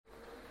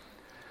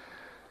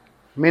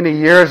Many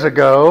years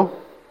ago,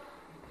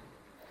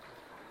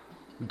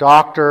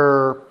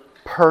 Dr.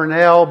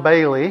 Pernell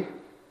Bailey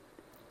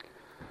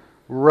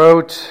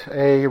wrote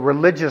a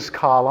religious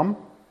column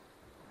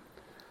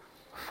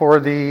for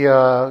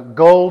the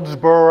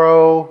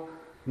Goldsboro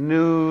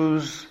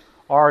News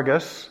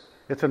Argus.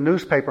 It's a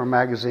newspaper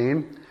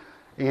magazine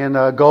in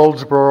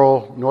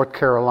Goldsboro, North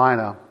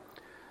Carolina.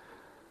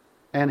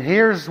 And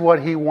here's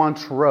what he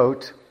once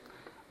wrote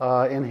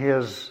in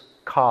his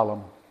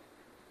column.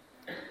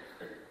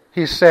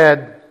 He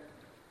said,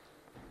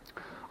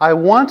 "I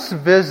once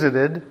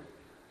visited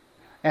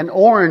an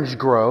orange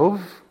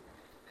grove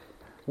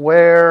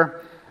where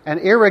an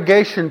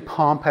irrigation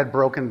pump had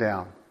broken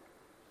down.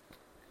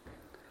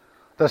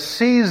 The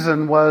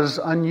season was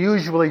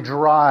unusually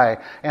dry,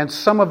 and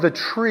some of the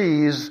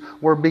trees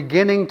were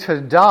beginning to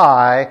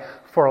die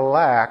for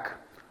lack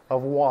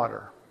of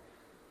water.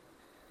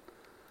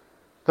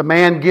 The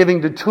man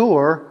giving the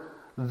tour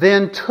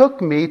then took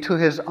me to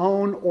his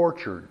own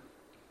orchard,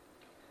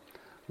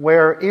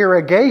 where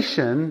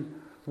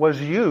irrigation was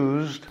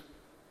used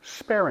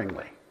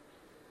sparingly.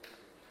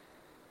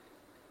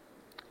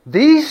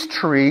 These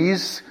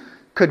trees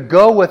could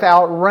go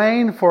without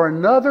rain for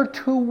another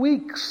 2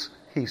 weeks,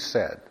 he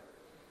said.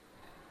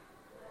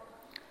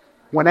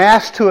 When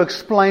asked to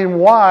explain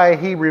why,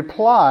 he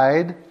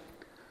replied,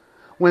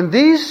 "When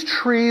these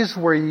trees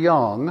were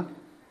young,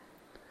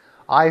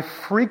 I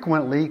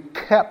frequently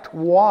kept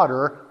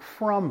water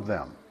from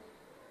them.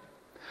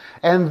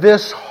 And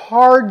this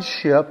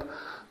hardship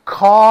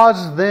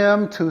caused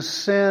them to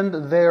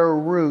send their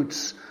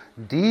roots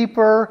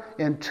deeper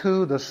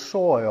into the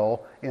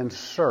soil in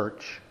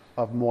search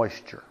of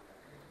moisture.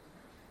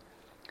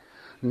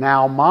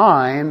 Now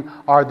mine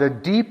are the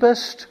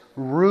deepest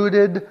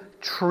rooted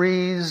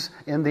trees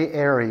in the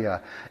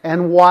area,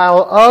 and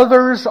while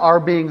others are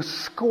being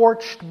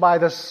scorched by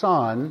the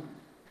sun,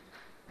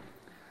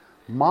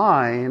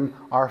 mine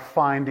are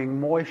finding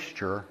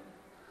moisture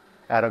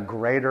at a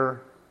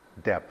greater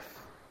depth."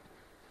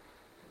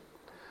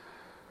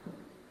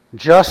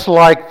 Just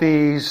like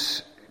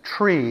these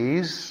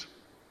trees,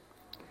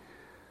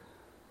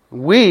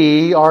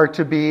 we are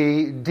to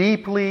be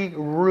deeply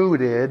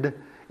rooted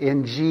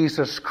in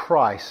Jesus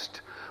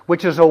Christ,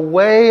 which is a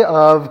way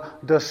of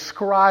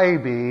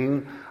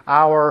describing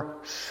our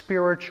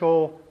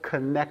spiritual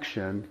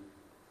connection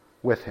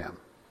with Him.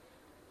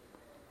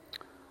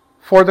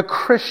 For the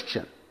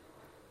Christian,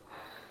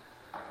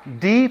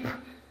 deep,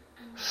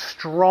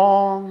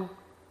 strong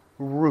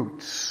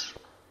roots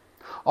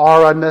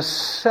are a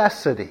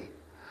necessity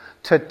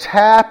to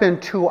tap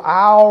into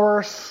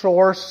our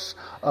source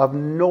of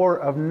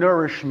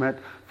nourishment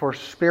for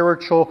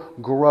spiritual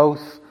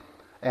growth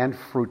and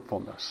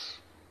fruitfulness.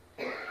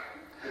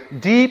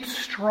 Deep,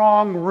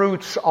 strong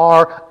roots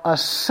are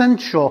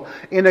essential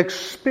in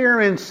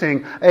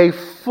experiencing a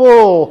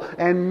full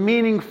and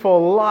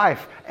meaningful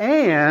life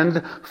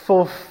and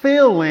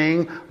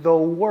fulfilling the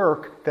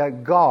work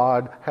that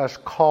God has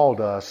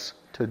called us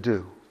to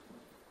do.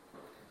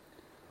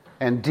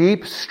 And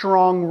deep,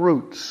 strong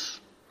roots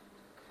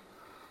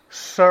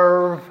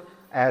serve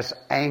as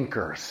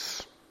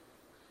anchors.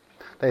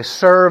 They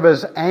serve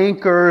as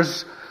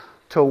anchors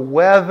to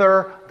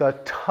weather the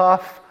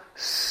tough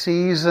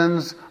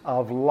seasons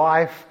of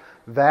life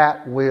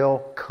that will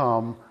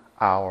come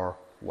our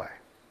way.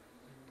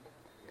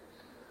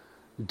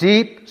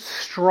 Deep,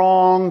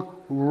 strong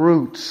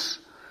roots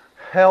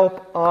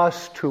help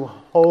us to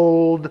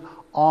hold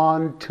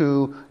on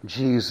to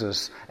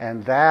Jesus.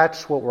 And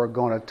that's what we're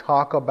going to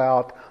talk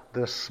about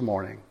this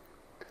morning.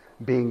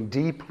 Being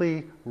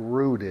deeply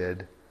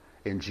rooted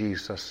in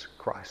Jesus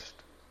Christ.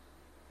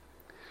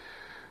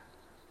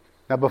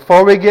 Now,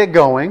 before we get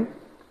going,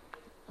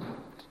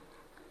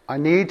 I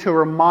need to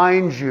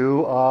remind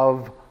you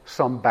of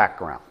some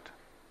background.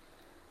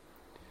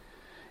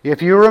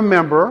 If you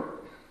remember,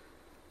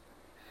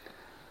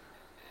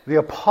 the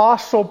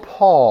Apostle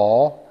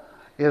Paul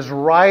is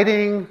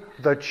writing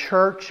the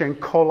church in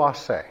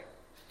Colossae,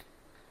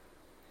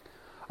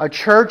 a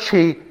church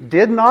he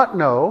did not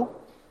know,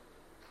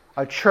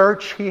 a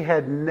church he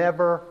had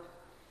never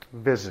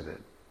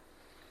visited.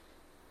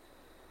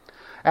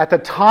 At the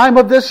time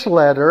of this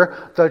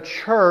letter, the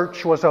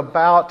church was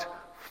about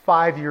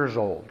 5 years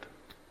old.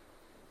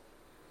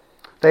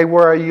 They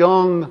were a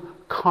young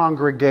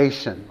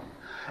congregation,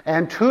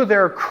 and to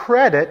their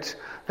credit,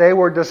 they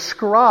were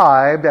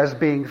described as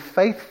being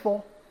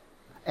faithful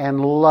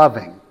and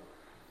loving.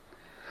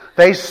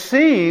 They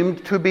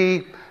seemed to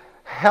be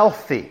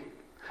healthy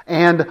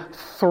and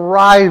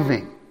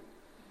thriving.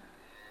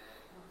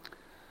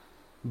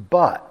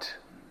 But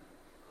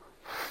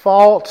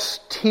false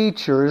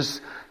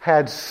teachers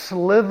had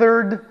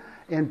slithered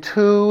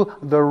into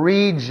the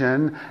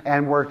region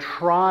and were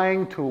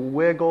trying to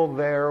wiggle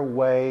their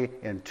way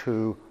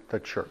into the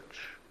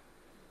church.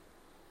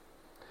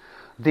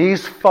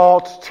 These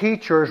false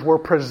teachers were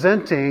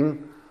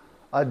presenting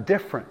a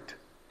different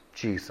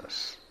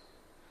Jesus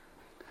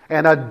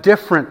and a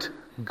different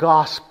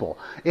gospel.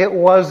 It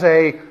was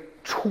a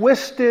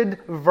twisted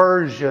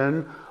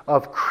version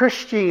of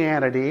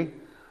Christianity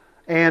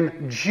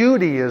and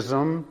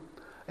Judaism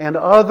and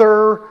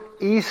other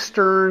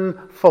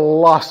Eastern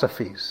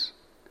philosophies.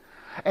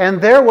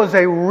 And there was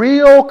a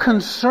real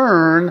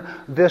concern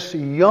this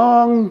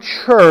young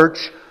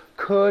church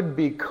could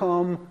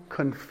become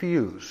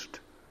confused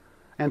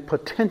and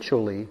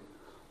potentially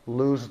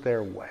lose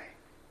their way.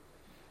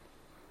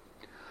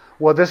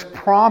 Well, this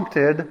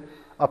prompted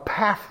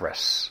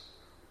Epaphras.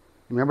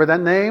 Remember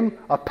that name?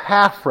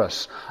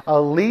 Epaphras,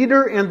 a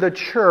leader in the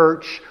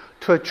church,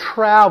 to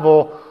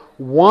travel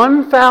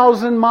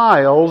 1,000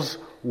 miles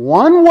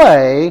one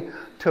way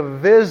to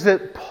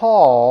visit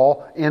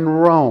Paul in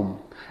Rome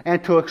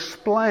and to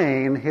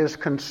explain his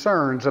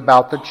concerns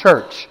about the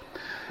church.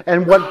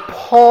 And what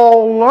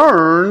Paul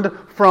learned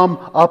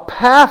from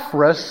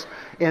Epaphras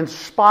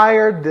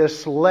inspired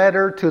this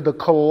letter to the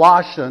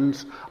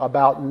Colossians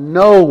about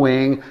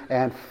knowing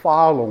and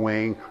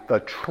following the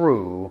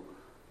true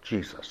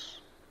Jesus.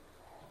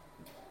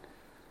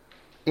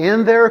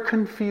 In their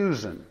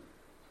confusion,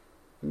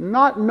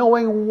 not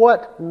knowing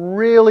what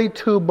really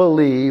to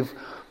believe,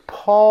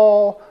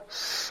 Paul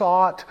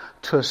sought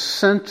to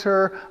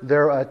center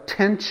their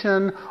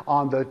attention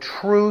on the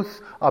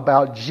truth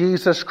about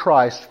Jesus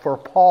Christ. For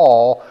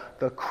Paul,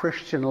 the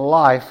Christian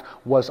life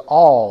was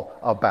all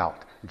about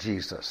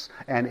Jesus.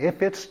 And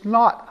if it's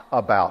not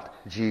about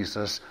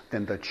Jesus,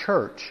 then the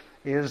church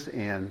is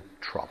in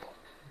trouble.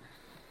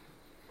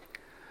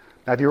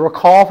 Now, if you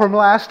recall from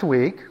last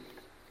week,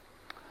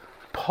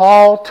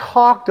 Paul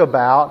talked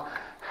about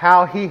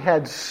how he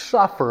had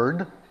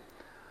suffered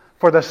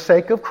for the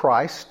sake of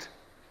Christ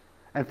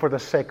and for the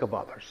sake of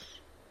others.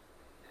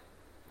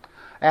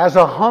 As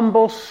a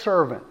humble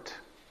servant,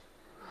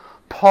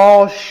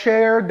 Paul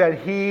shared that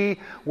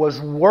he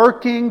was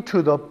working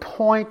to the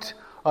point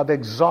of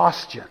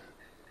exhaustion.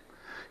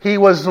 He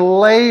was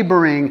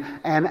laboring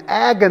and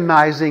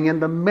agonizing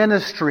in the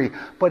ministry,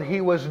 but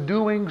he was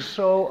doing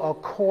so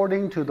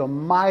according to the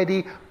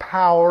mighty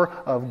power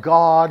of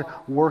God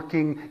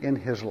working in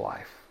his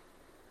life.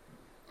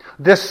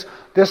 This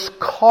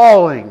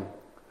calling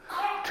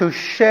to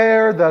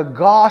share the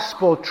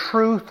gospel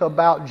truth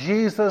about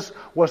Jesus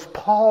was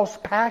Paul's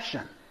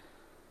passion.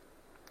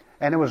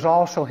 And it was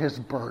also his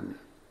burden.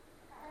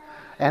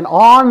 And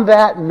on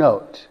that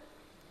note,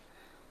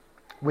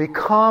 we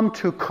come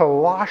to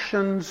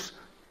Colossians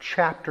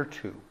chapter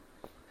 2.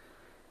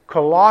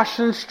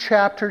 Colossians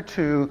chapter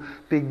 2,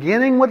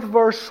 beginning with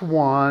verse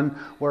 1,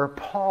 where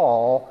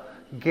Paul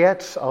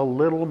gets a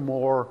little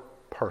more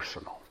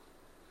personal.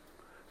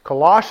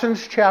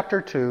 Colossians chapter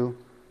 2,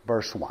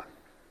 verse 1.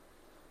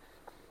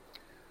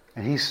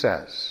 And he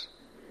says,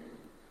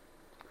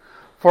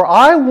 "For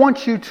I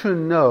want you to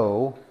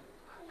know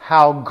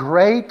how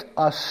great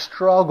a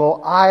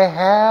struggle I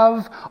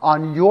have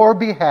on your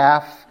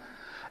behalf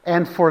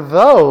and for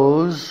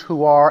those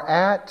who are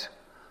at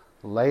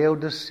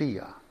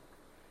Laodicea,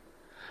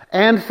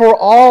 and for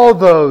all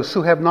those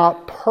who have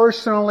not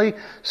personally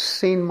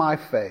seen my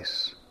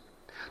face,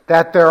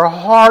 that their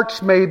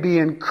hearts may be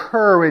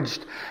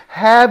encouraged,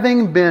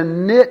 having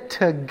been knit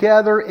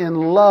together in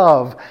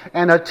love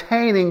and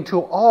attaining to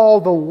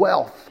all the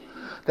wealth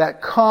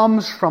that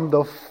comes from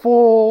the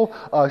full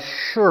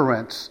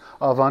assurance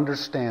of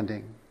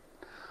understanding,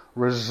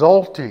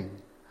 resulting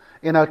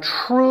in a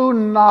true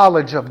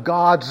knowledge of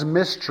God's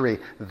mystery,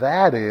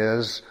 that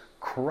is,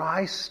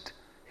 Christ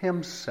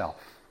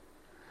Himself,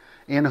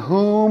 in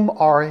whom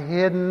are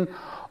hidden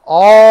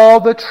all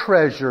the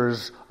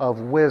treasures of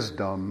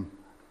wisdom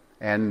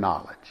and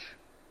knowledge."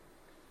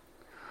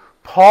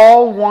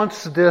 Paul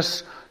wants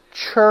this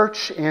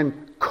church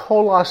in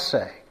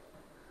Colossae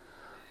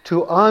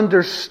to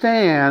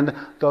understand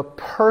the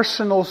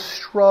personal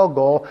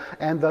struggle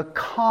and the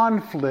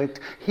conflict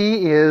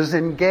he is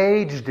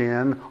engaged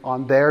in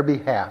on their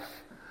behalf,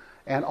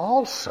 and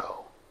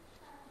also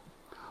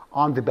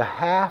on the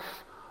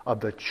behalf of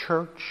the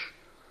church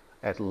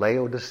at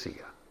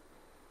Laodicea.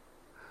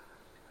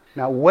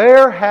 Now,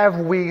 where have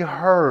we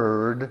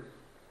heard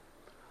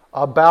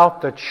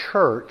about the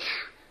church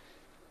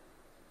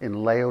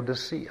in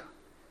Laodicea?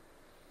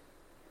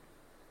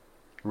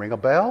 Ring a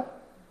bell?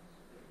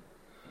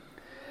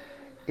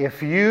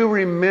 If you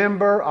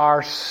remember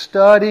our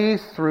study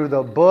through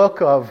the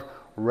book of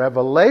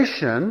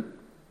Revelation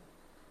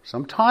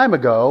some time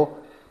ago,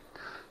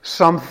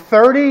 some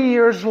 30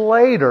 years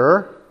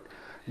later,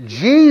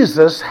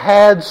 Jesus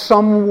had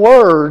some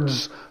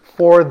words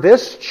for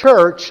this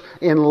church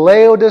in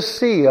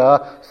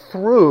Laodicea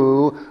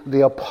through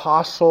the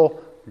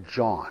Apostle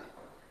John.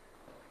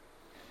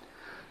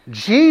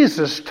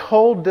 Jesus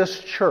told this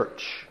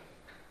church,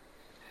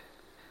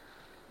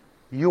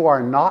 "You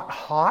are not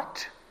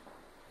hot.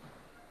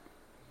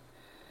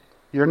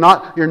 You're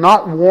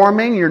not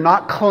warming, you're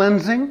not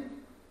cleansing,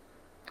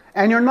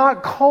 and you're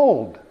not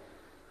cold.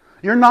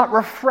 You're not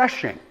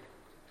refreshing.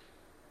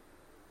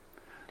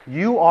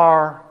 You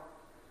are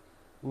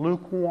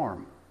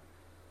lukewarm.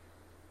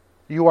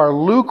 You are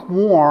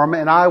lukewarm,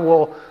 and I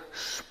will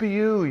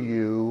spew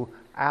you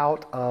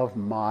out of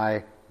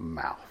my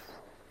mouth."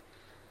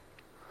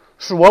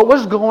 So what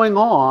was going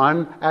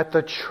on at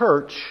the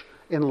church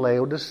in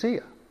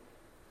Laodicea?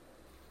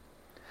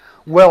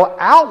 Well,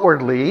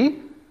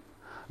 outwardly,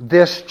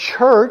 this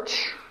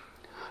church,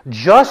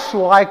 just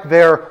like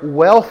their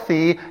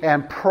wealthy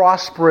and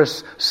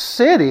prosperous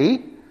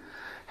city,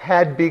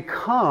 had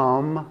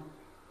become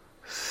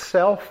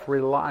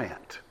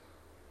self-reliant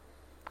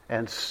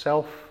and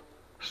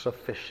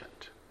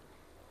self-sufficient.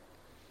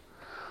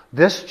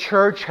 This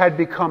church had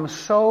become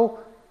so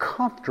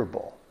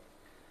comfortable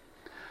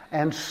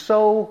and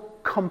so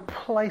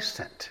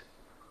complacent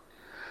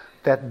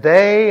that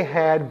they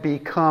had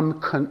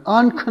become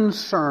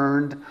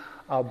unconcerned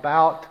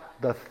about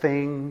the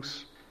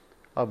things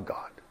of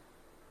God.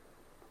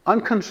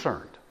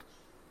 Unconcerned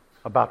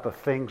about the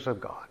things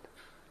of God.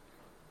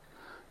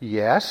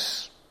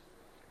 Yes,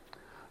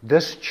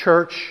 this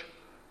church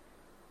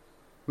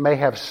may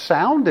have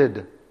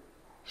sounded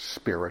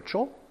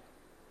spiritual.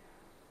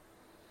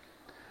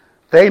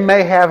 They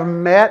may have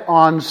met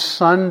on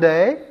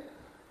Sunday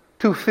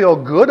to feel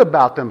good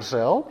about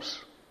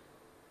themselves,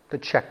 to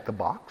check the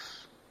box.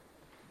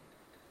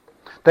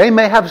 They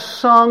may have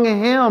sung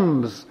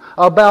hymns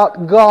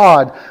about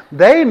God.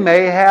 They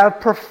may have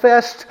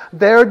professed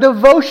their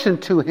devotion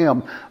to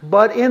Him.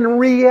 But in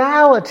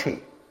reality,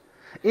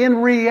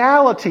 in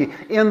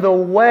the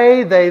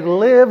way they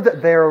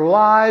lived their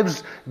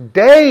lives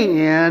day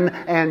in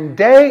and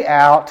day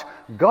out,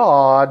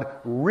 God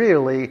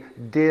really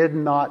did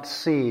not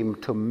seem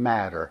to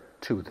matter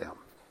to them.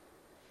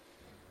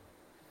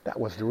 That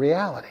was the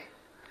reality.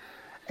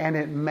 And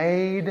it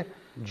made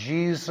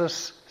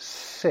Jesus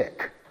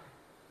sick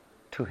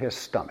to his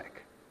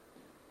stomach.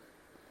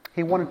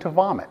 He wanted to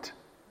vomit.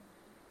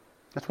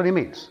 That's what he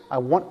means. I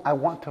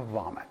want to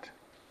vomit.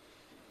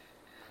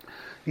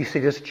 You see,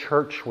 this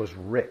church was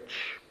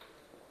rich.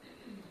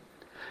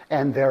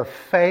 And their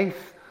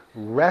faith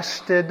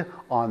rested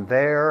on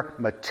their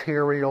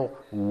material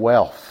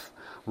wealth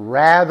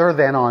rather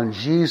than on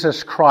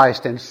Jesus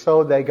Christ. And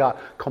so they got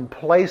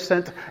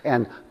complacent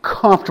and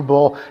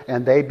comfortable,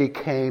 and they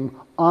became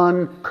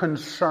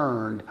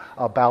unconcerned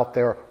about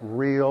their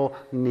real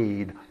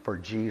need for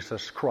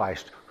Jesus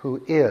Christ,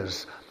 who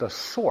is the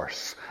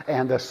source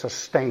and the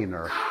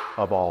sustainer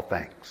of all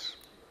things.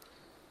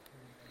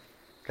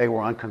 They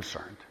were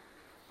unconcerned.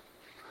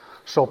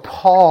 So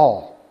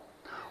Paul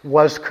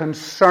was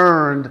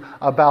concerned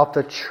about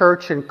the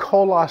church in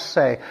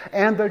Colossae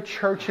and the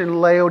church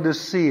in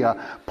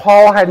Laodicea.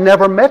 Paul had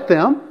never met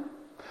them,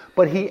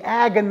 but he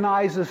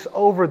agonizes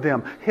over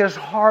them. His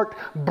heart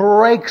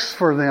breaks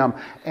for them.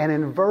 And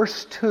in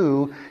verse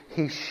 2,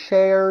 he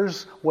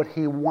shares what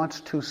he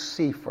wants to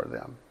see for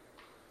them.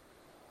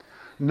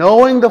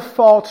 Knowing the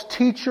false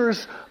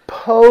teachers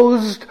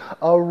posed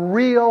a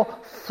real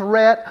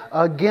threat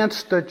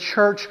against the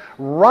church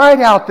right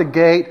out the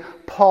gate,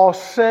 Paul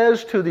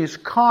says to these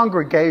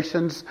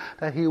congregations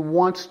that he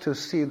wants to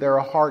see their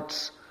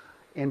hearts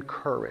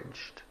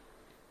encouraged,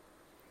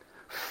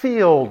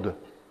 filled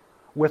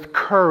with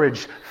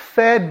courage,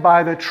 fed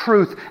by the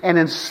truth, and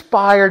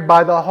inspired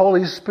by the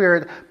Holy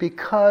Spirit,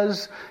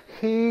 because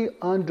he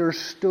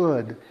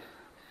understood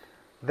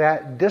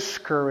that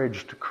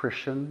discouraged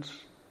Christians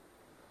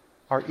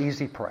are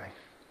easy prey.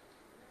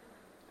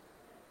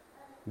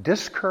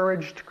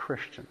 Discouraged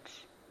Christians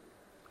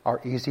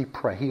are easy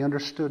prey. He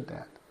understood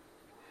that.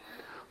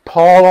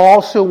 Paul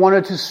also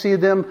wanted to see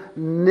them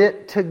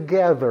knit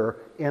together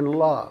in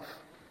love,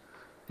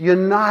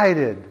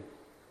 united,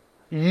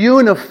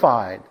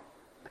 unified,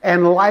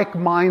 and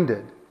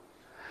like-minded.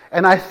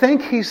 And I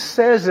think he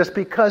says this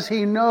because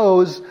he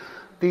knows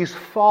these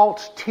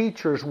false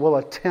teachers will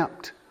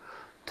attempt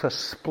to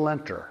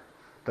splinter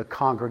the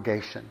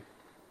congregation,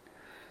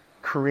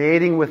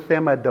 creating with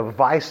them a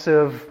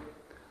divisive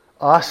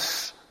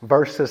us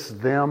versus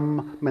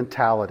them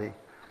mentality.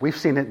 We've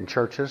seen it in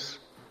churches.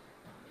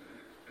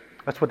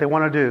 That's what they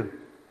want to do.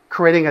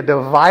 Creating a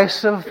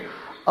divisive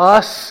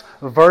us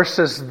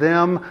versus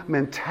them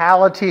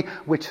mentality,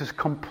 which is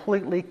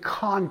completely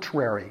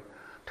contrary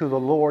to the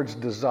Lord's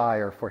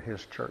desire for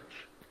His church.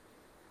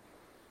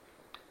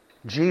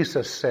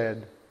 Jesus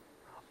said,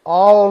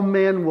 "All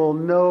men will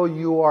know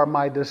you are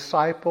my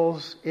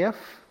disciples if,"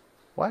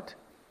 what?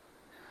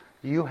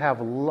 "You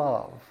have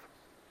love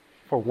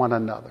for one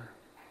another."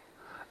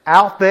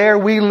 Out there,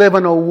 we live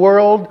in a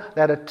world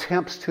that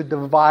attempts to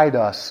divide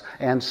us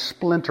and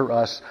splinter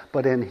us.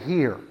 But in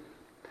here,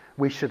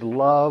 we should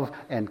love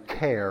and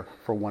care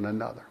for one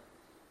another.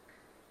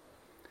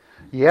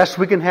 Yes,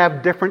 we can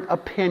have different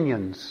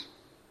opinions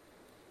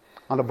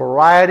on a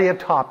variety of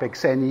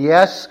topics. And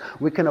yes,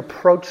 we can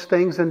approach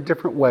things in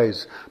different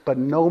ways. But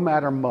no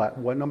matter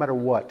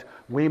what,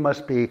 we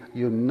must be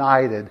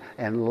united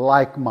and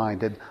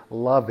like-minded,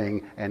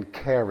 loving and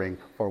caring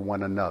for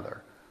one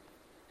another.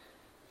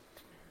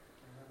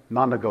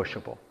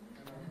 Non-negotiable.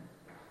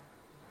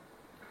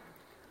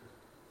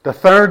 The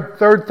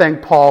third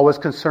thing Paul was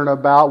concerned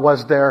about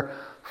was their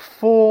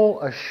full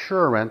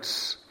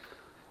assurance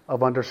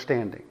of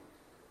understanding.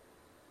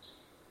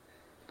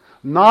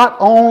 Not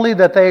only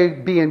that they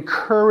be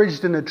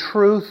encouraged in the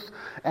truth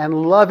and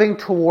loving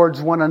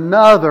towards one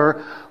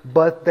another,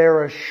 but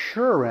their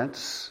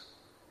assurance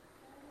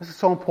This is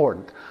so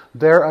important.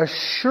 Their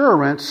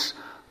assurance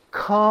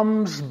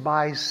comes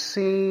by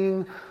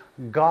seeing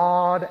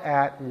God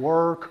at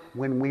work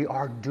when we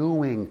are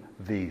doing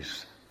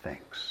these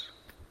things.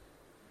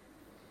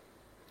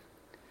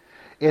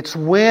 It's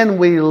when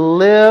we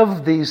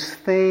live these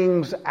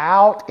things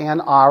out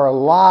in our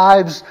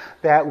lives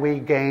that we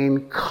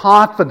gain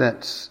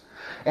confidence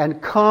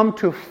and come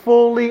to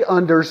fully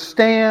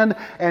understand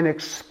and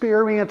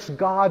experience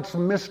God's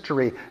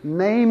mystery,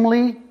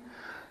 namely,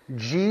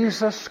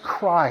 Jesus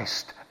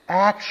Christ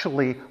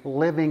actually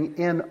living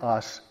in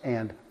us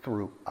and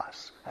through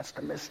us. That's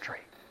the mystery.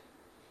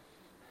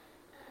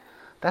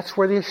 That's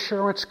where the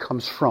assurance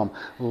comes from.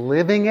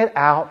 Living it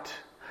out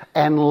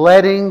and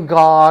letting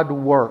God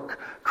work.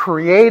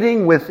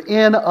 Creating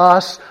within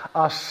us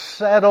a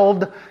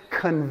settled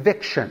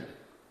conviction.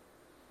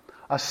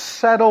 A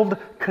settled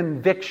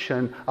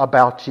conviction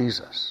about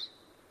Jesus.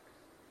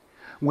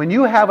 When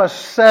you have a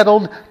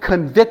settled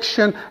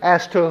conviction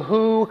as to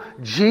who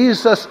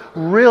Jesus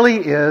really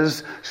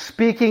is,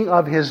 speaking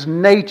of His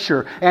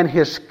nature and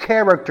His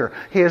character,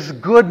 His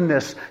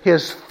goodness,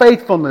 His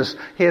faithfulness,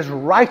 His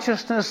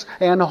righteousness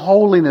and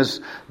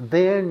holiness,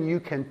 then you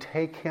can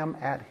take Him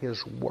at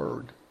His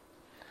word.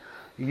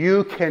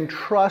 You can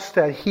trust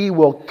that He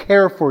will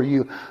care for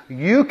you.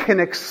 You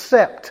can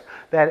accept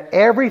that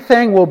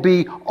everything will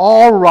be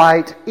all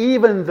right,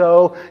 even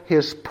though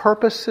His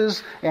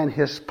purposes and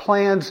His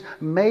plans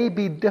may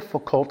be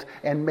difficult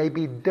and may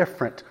be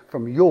different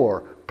from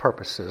your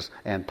purposes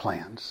and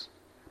plans.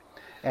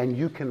 And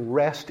you can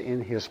rest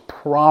in His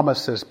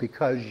promises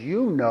because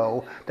you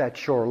know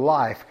that your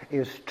life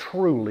is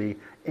truly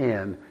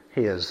in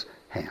His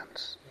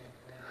hands.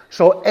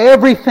 So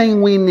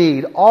everything we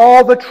need,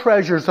 all the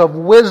treasures of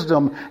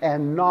wisdom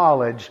and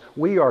knowledge,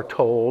 we are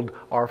told,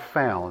 are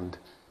found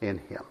in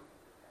Him.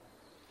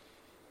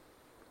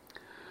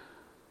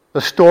 The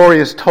story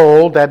is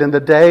told that in the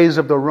days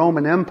of the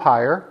Roman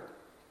Empire,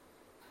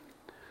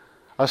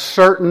 a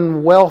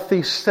certain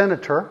wealthy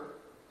senator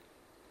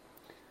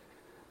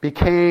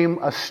became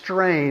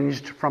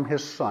estranged from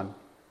his son.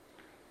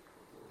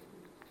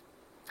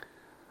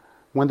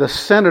 When the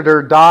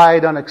senator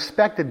died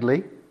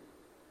unexpectedly,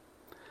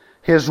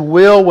 his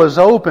will was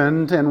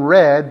opened and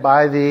read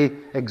by the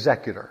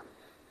executor.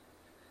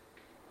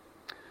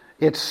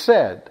 It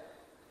said,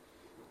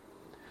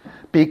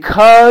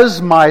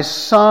 "Because my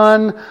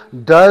son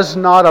does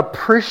not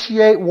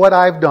appreciate what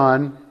I've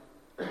done,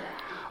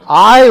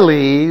 I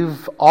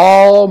leave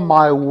all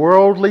my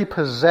worldly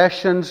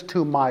possessions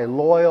to my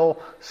loyal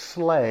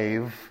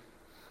slave,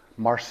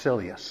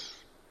 Marsilius."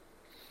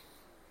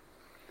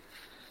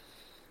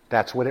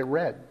 That's what it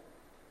read.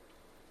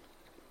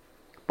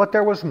 But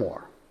there was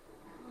more.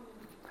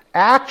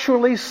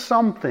 Actually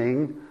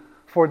something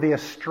for the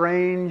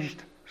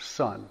estranged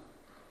son.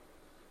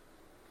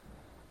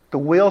 The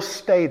will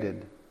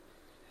stated,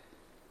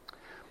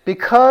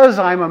 "Because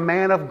I'm a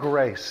man of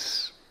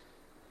grace,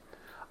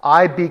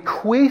 I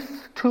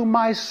bequeath to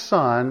my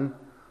son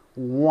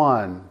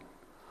one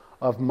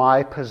of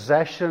my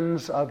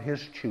possessions of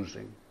his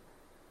choosing."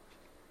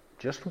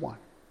 Just one.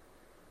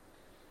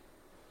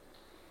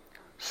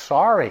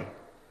 "Sorry,"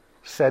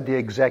 said the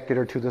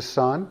executor to the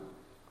son.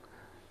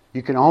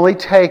 "You can only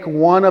take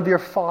one of your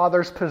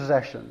father's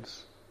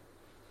possessions.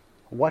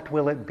 What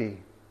will it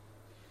be?"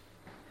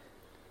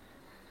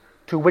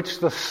 To which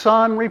the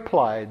son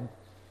replied,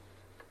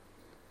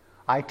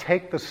 "I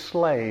take the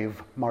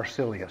slave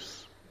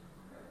Marsilius."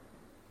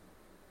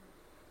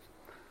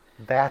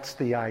 That's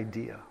the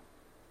idea.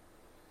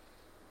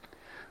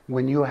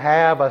 When you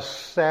have a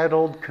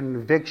settled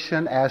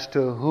conviction as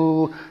to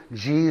who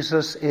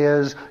Jesus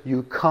is,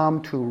 you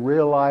come to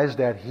realize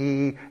that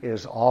He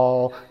is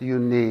all you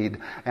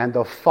need. And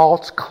the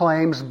false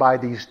claims by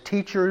these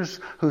teachers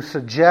who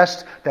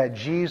suggest that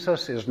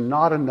Jesus is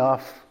not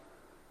enough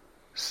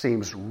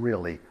seems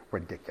really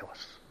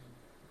ridiculous.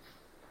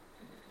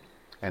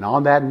 And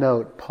on that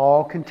note,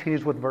 Paul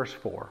continues with verse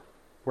 4,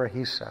 where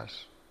he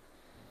says,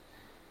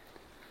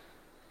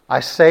 "I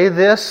say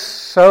this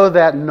so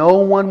that no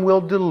one will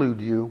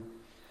delude you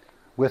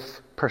with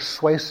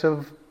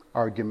persuasive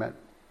argument.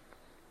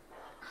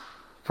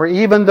 For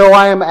even though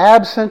I am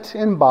absent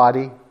in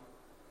body,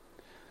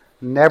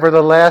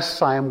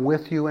 nevertheless I am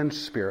with you in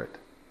spirit,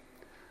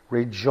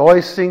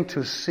 rejoicing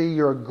to see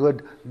your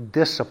good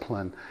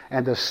discipline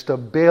and the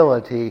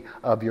stability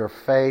of your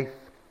faith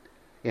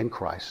in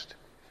Christ."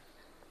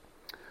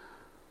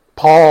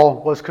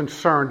 Paul was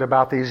concerned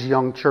about these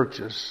young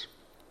churches.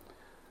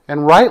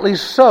 And rightly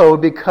so,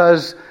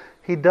 because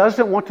he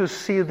doesn't want to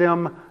see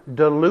them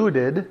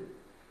deluded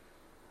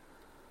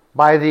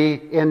by the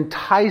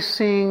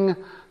enticing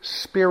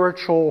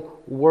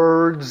spiritual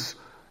words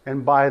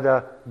and by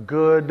the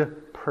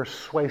good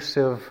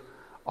persuasive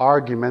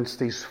arguments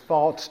these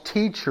false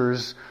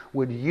teachers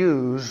would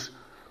use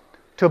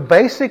to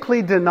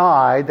basically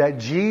deny that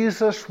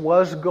Jesus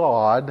was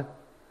God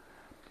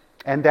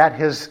and that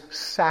His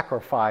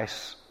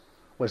sacrifice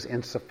was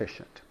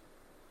insufficient.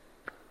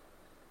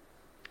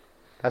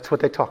 That's what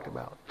they talked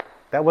about.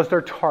 That was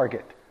their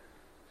target.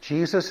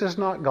 Jesus is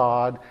not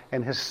God,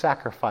 and his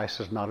sacrifice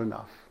is not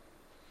enough.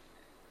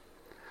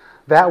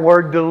 That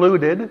word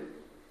deluded,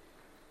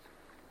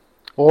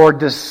 or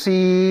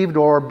deceived,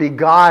 or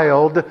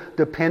beguiled,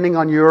 depending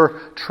on your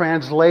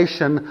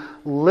translation,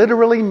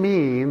 literally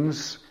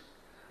means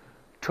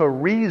to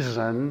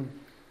reason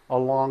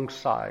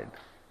alongside.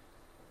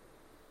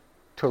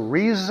 To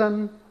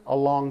reason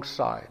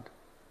alongside.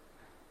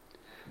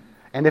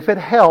 And if it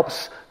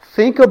helps,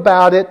 think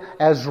about it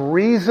as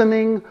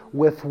reasoning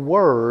with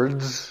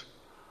words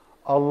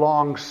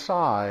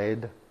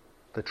alongside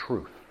the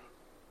truth.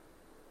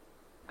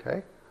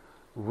 Okay?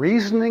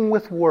 Reasoning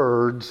with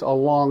words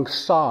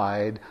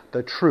alongside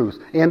the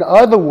truth. In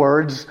other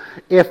words,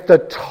 if the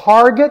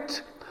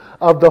target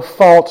of the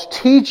false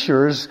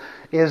teachers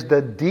is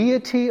the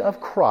deity of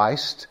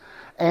Christ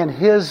and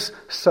his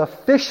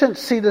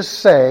sufficiency to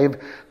save,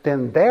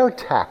 then their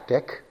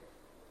tactic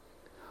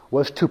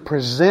was to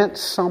present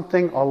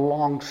something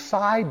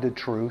alongside the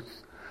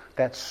truth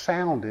that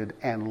sounded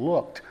and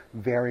looked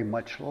very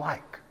much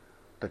like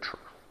the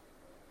truth.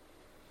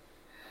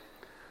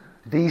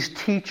 These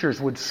teachers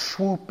would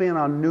swoop in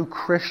on new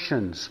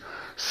Christians,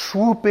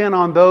 swoop in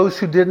on those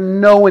who didn't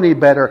know any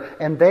better,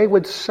 and they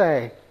would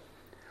say,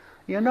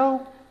 you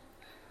know,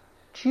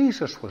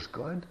 Jesus was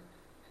good.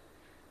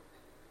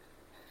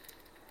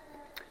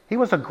 He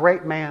was a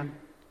great man.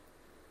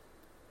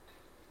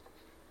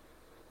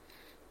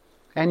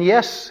 And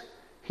yes,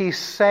 he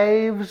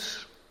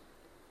saves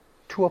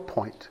to a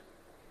point.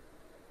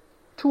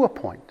 To a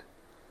point.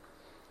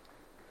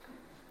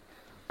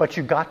 But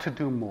you've got to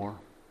do more.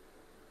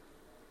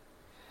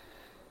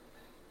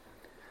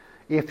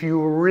 If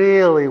you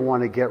really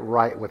want to get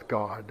right with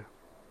God,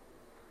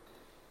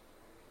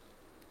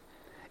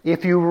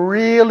 if you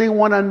really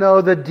want to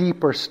know the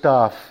deeper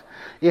stuff,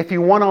 if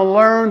you want to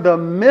learn the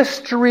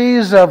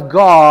mysteries of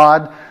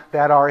God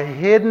that are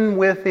hidden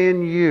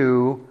within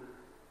you,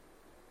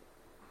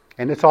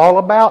 and it's all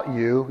about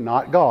you,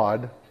 not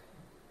God,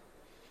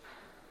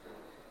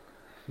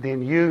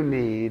 then you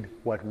need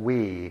what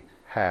we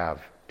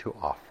have to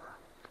offer.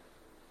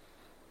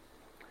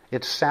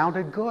 It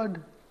sounded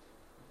good.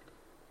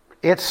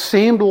 It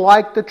seemed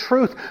like the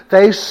truth.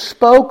 They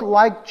spoke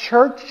like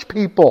church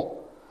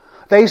people.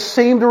 They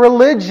seemed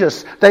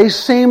religious. They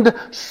seemed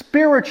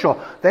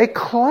spiritual. They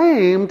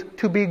claimed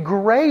to be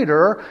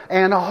greater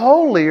and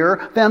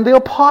holier than the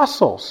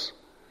apostles.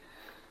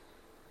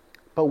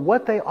 But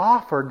what they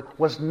offered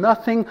was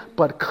nothing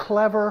but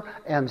clever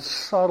and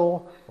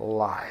subtle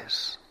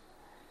lies.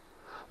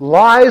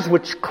 Lies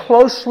which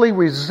closely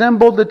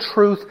resembled the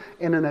truth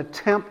in an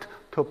attempt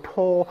to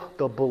pull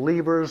the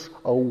believers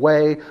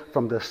away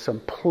from the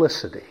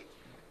simplicity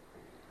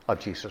of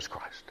Jesus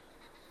Christ.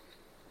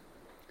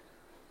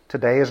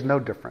 Today is no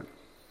different.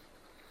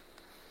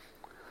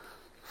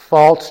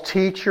 False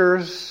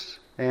teachers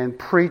and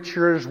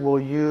preachers will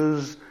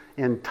use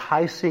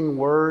enticing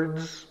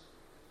words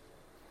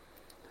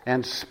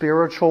and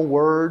spiritual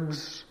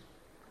words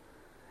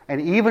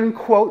and even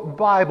quote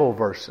Bible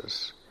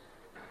verses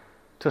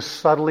to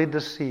subtly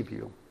deceive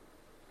you,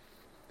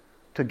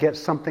 to get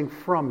something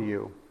from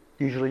you,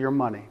 usually your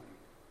money.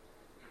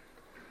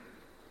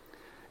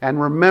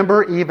 And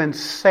remember, even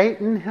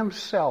Satan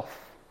himself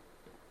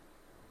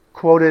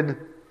quoted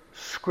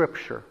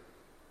Scripture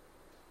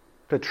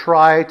to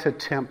try to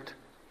tempt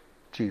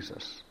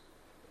Jesus.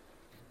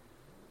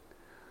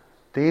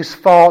 These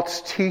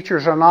false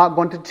teachers are not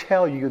going to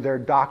tell you their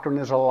doctrine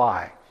is a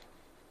lie.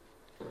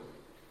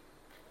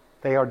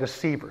 They are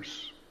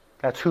deceivers.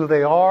 That's who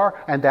they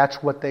are, and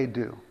that's what they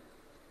do.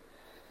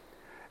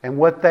 And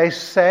what they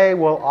say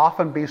will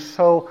often be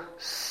so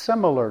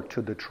similar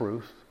to the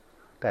truth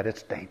that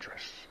it's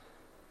dangerous.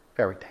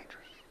 Very dangerous.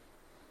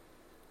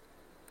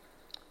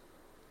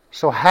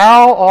 So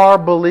how are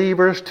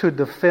believers to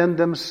defend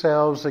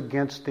themselves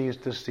against these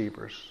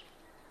deceivers?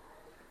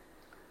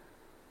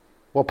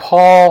 Well,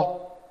 Paul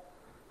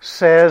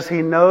says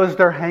he knows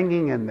they're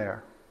hanging in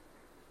there.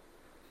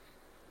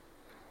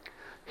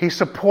 He's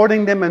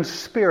supporting them in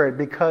spirit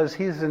because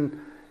he's in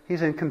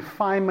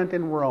confinement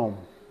in Rome.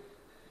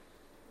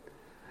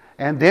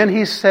 And then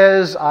he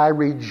says, I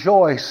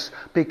rejoice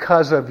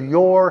because of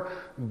your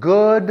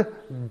good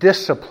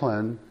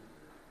discipline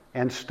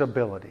and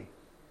stability.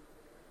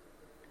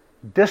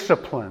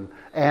 Discipline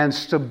and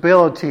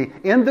stability.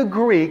 In the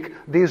Greek,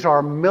 these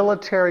are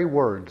military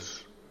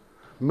words.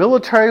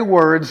 Military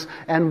words,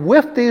 and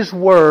with these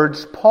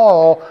words,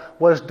 Paul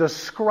was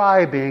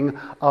describing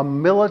a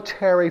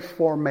military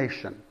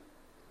formation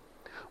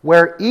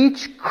where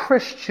each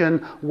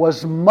Christian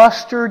was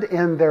mustered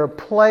in their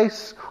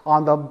place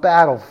on the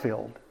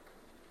battlefield.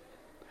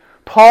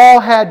 Paul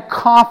had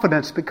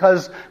confidence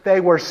because they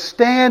were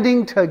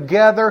standing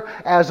together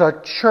as a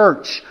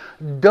church,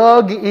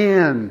 dug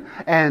in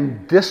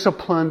and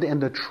disciplined in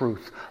the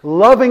truth,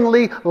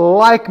 lovingly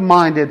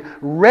like-minded,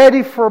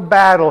 ready for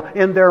battle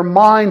in their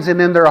minds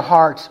and in their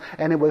hearts.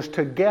 And it was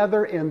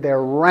together in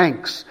their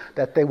ranks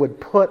that they would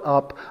put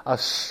up a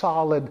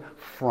solid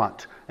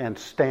front and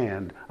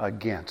stand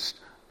against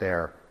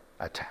their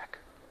attack.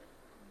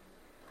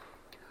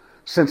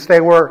 since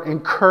they were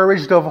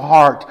encouraged of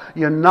heart,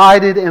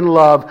 united in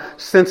love,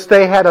 since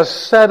they had a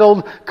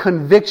settled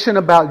conviction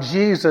about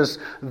Jesus,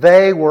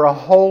 they were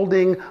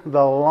holding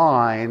the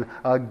line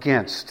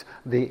against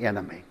the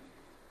enemy.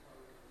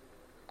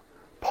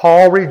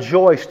 Paul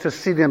rejoiced to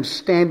see them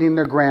standing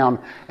their ground.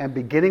 And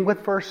beginning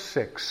with verse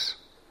 6,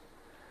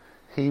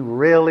 he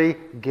really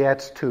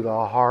gets to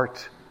the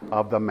heart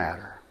of the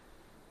matter.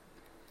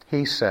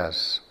 He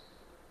says,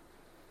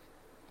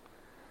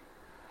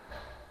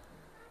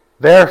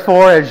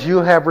 "Therefore, as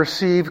you have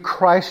received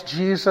Christ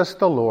Jesus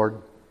the Lord,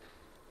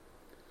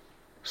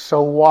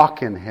 so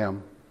walk in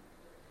Him,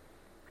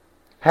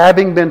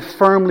 having been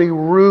firmly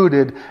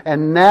rooted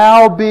and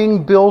now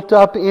being built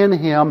up in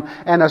Him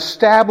and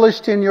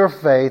established in your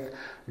faith,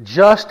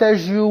 just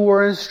as you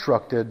were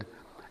instructed,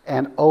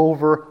 and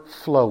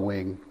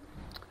overflowing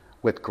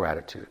with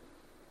gratitude."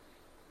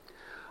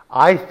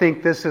 I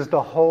think this is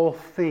the whole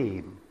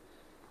theme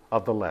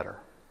of the letter.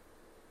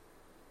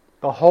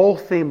 The whole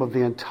theme of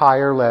the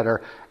entire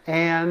letter,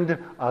 and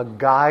a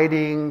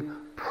guiding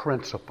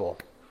principle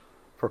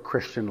for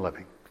Christian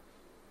living.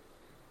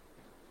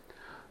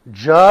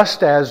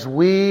 Just as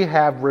we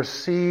have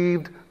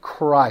received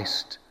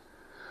Christ,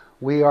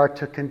 we are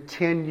to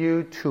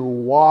continue to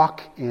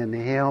walk in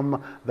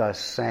Him the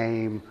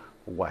same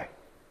way.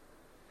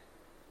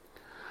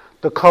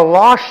 The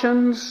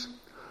Colossians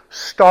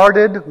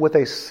started with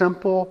a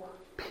simple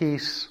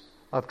piece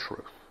of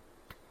truth.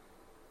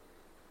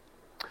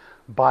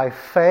 By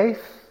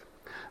faith,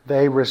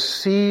 they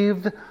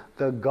received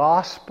the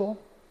gospel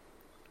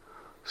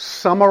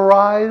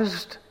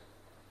summarized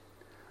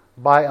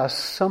by a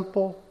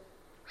simple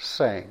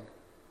saying: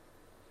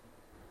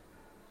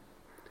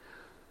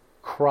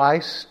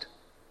 Christ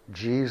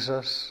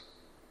Jesus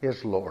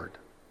is Lord.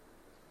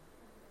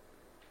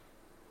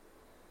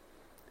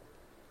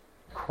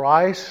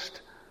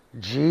 Christ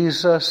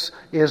Jesus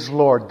is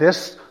Lord.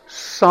 This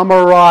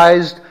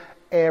summarized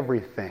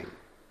everything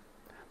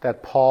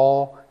that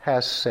Paul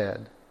has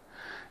said.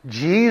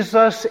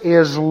 Jesus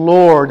is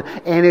Lord,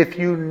 and if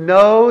you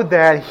know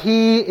that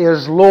He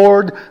is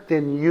Lord,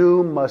 then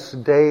you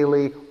must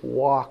daily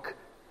walk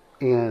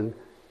in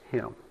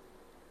Him.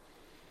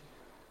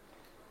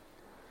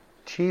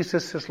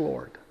 Jesus is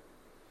Lord.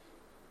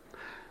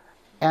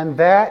 And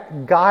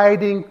that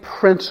guiding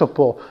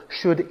principle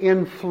should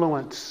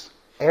influence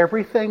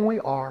everything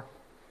we are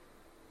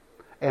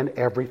and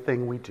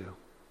everything we do.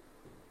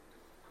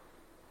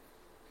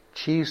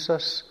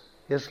 Jesus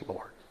is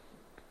Lord.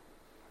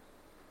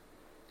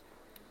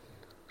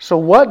 So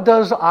what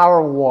does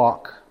our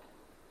walk,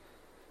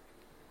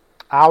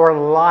 our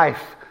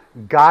life,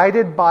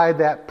 guided by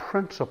that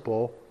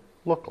principle,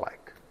 look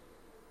like?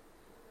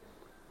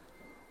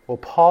 Well,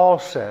 Paul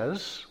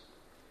says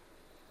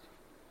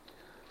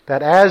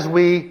that as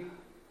we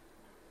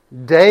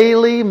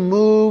daily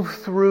move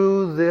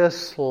through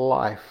this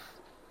life,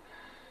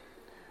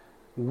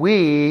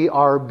 we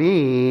are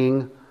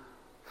being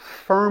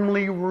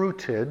firmly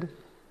rooted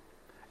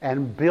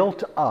and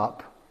built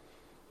up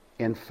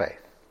in faith.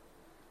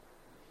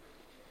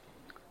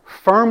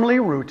 Firmly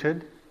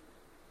rooted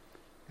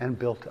and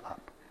built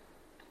up.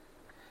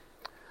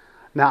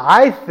 Now,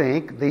 I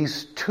think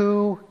these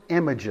two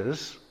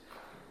images,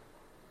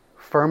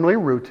 firmly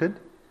rooted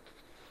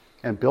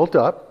and built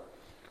up,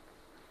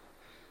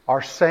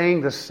 are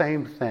saying the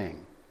same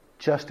thing,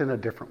 just in a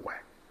different way.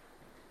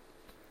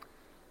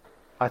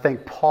 I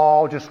think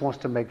Paul just wants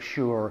to make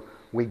sure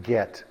we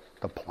get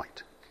the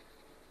point.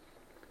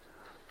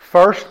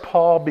 First,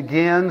 Paul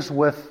begins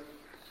with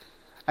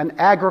an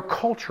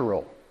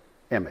agricultural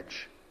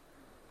image.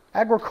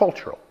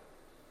 Agricultural.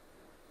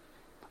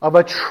 Of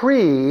a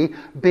tree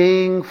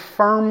being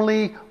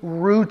firmly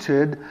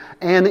rooted,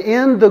 and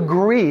in the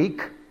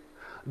Greek,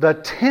 the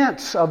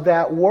tense of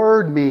that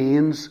word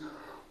means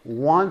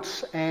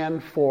once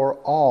and for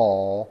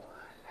all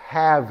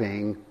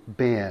having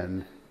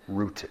been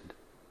rooted.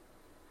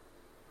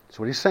 That's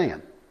what he's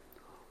saying.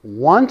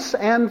 Once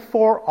and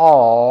for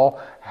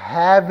all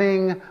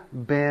having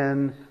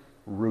been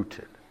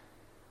rooted.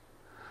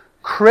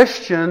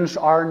 Christians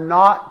are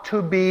not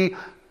to be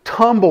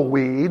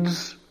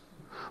tumbleweeds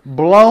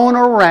blown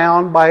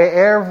around by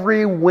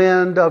every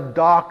wind of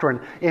doctrine.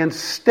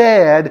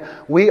 Instead,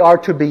 we are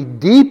to be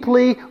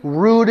deeply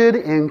rooted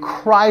in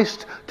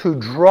Christ to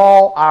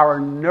draw our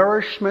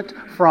nourishment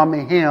from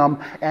Him.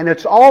 And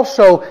it's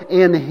also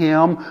in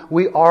Him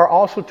we are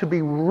also to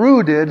be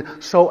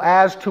rooted so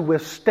as to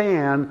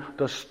withstand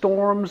the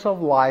storms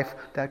of life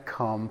that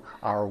come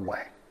our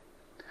way.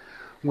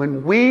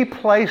 When we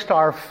placed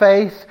our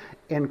faith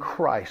in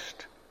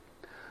Christ,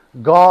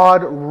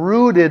 God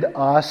rooted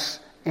us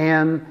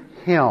in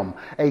Him.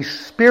 A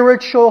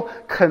spiritual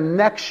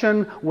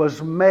connection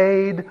was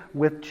made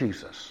with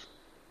Jesus.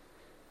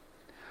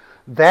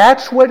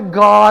 That's what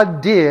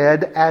God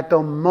did at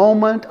the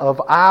moment of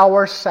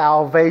our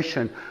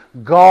salvation.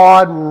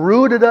 God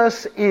rooted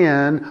us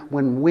in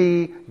when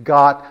we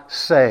got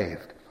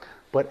saved.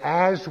 But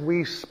as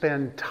we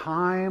spend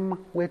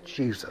time with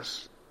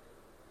Jesus,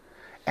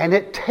 and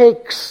it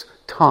takes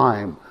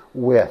time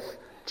with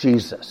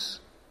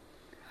Jesus,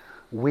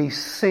 we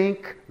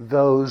sink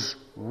those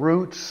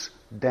roots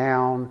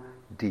down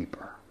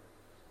deeper.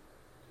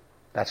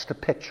 That's the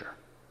picture.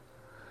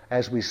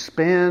 As we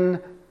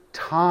spend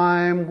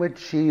time with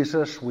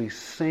Jesus, we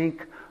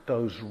sink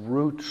those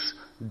roots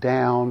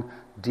down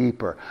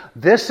deeper.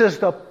 This is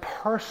the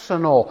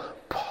personal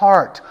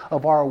part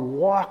of our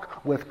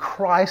walk with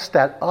Christ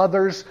that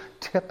others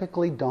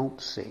typically don't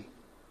see.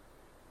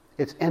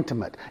 It's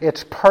intimate.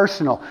 It's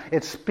personal.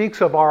 It speaks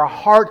of our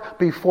heart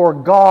before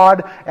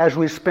God as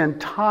we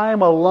spend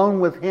time alone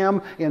with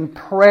Him in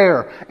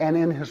prayer and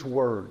in His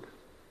Word.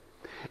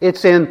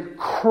 It's in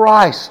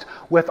Christ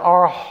with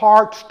our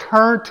hearts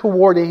turned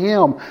toward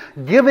Him,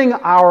 giving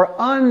our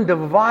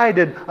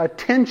undivided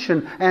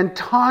attention and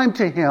time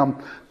to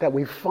Him, that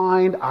we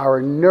find our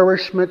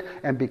nourishment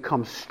and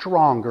become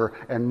stronger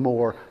and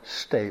more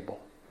stable.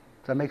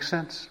 Does that make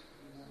sense?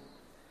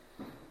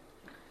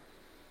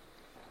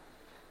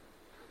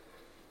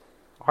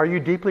 Are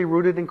you deeply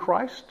rooted in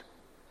Christ?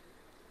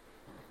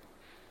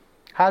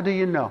 How do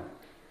you know?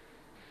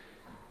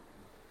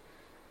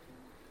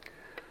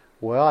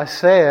 Well, I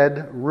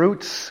said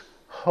roots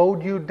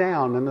hold you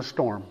down in the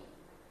storm,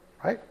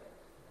 right?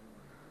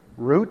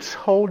 Roots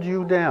hold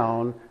you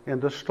down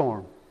in the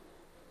storm.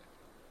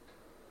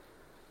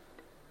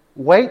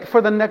 Wait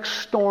for the next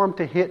storm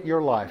to hit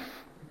your life.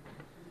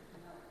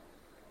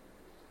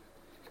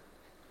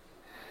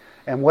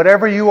 And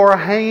whatever you are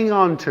hanging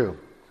on to,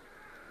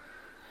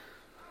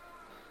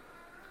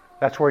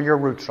 that's where your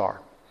roots are.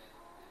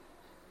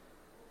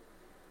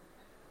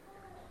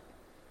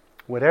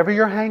 Whatever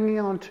you're hanging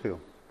on to,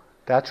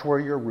 that's where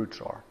your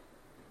roots are.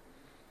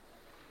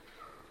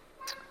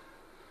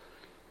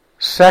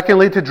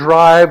 Secondly, to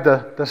drive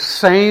the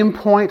same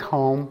point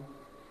home,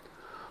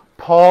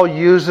 Paul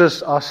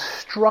uses a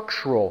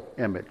structural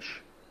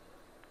image.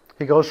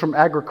 He goes from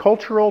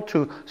agricultural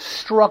to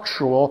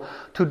structural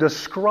to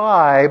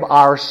describe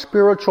our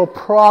spiritual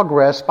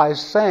progress by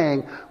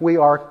saying we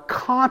are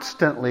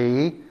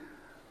constantly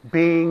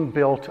being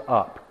built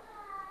up.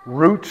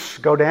 Roots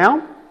go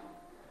down,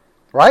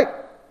 right?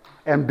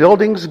 And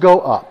buildings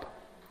go up.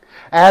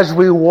 As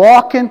we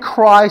walk in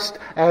Christ,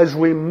 as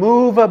we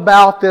move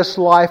about this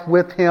life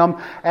with Him,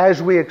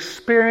 as we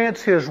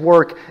experience His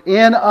work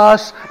in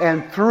us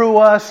and through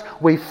us,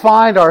 we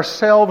find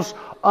ourselves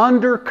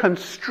under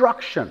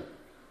construction,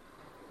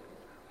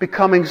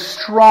 becoming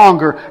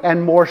stronger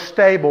and more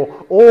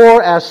stable.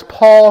 Or, as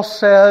Paul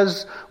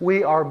says,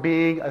 we are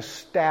being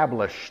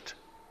established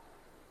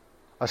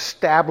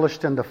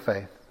in the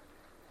faith.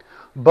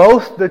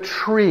 Both the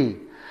tree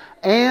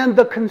and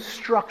the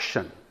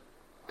construction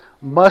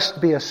must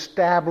be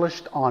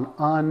established on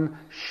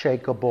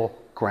unshakable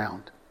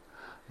ground.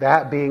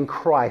 That being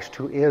Christ,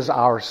 who is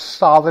our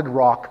solid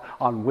rock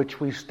on which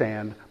we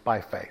stand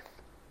by faith.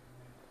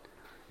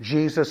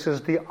 Jesus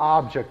is the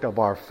object of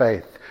our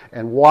faith.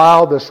 And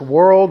while this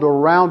world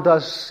around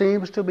us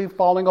seems to be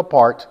falling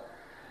apart,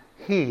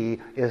 He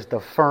is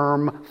the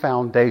firm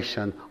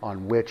foundation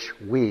on which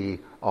we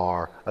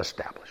are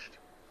established.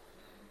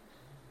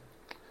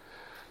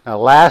 Now,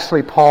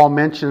 lastly, Paul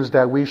mentions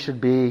that we should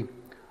be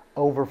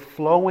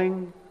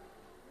overflowing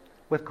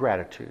with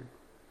gratitude.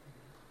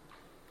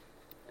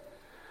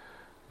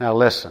 Now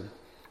listen.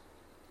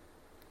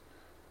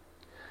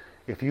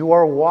 If you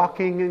are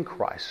walking in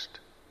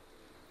Christ,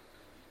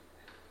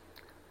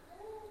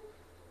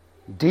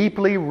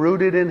 deeply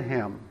rooted in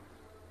Him,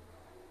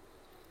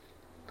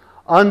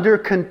 under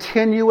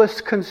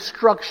continuous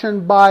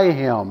construction by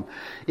Him,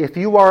 if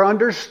you are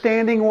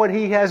understanding what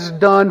He has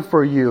done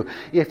for you,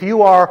 if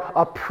you are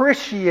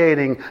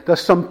appreciating the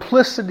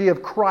simplicity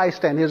of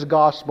Christ and His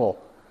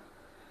gospel,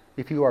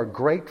 if you are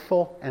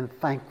grateful and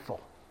thankful,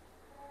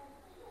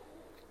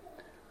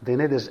 then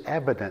it is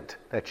evident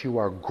that you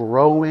are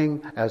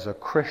growing as a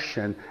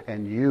Christian,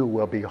 and you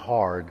will be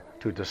hard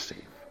to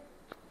deceive.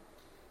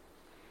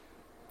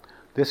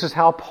 This is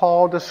how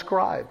Paul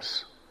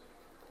describes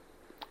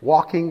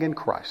walking in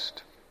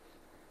Christ.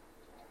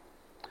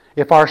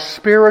 If our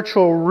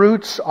spiritual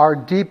roots are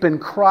deep in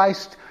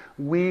Christ,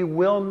 we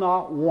will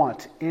not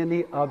want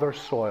any other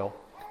soil.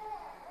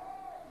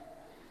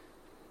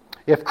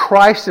 If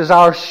Christ is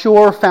our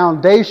sure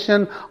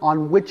foundation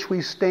on which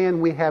we stand,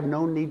 we have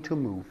no need to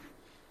move.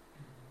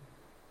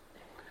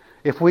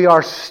 If we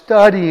are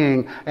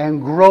studying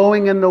and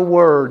growing in the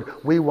Word,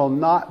 we will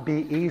not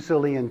be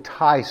easily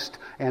enticed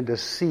and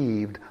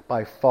deceived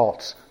by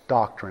false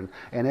doctrine.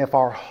 And if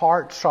our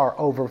hearts are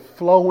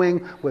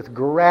overflowing with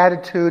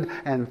gratitude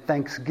and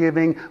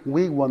thanksgiving,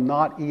 we will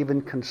not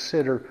even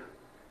consider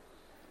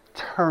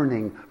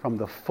turning from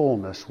the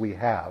fullness we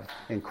have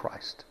in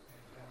Christ.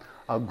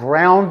 A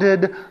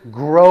grounded,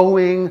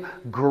 growing,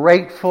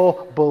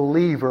 grateful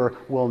believer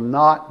will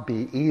not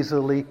be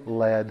easily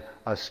led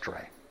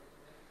astray.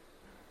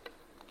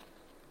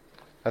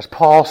 As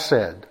Paul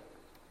said,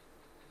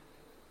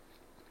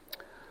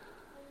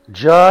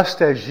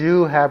 just as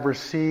you have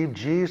received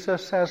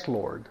Jesus as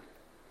Lord,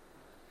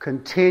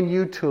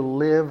 continue to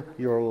live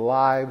your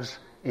lives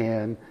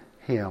in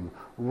Him,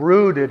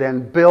 rooted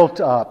and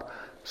built up,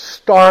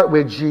 start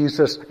with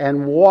Jesus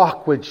and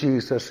walk with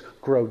Jesus,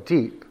 grow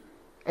deep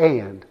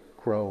and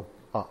grow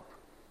up.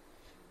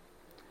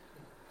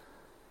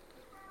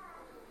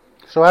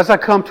 So as I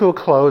come to a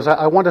close,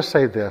 I want to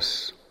say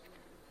this.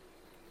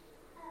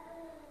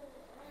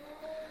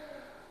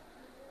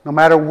 No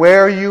matter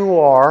where you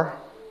are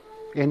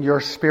in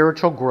your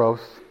spiritual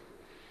growth,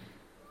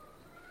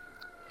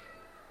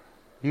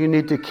 you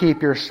need to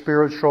keep your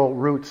spiritual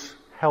roots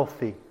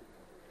healthy,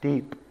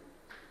 deep,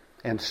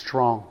 and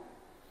strong.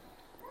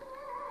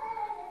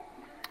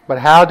 But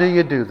how do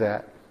you do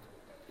that?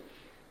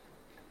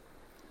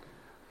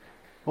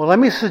 Well, let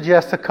me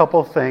suggest a couple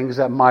of things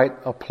that might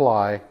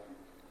apply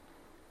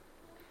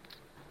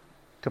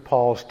to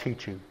Paul's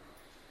teaching.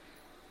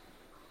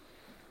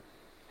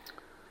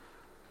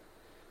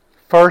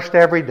 First,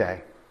 every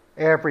day,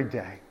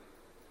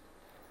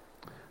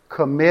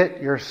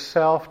 commit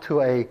yourself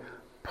to a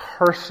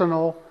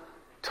personal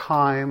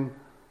time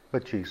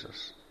with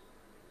Jesus.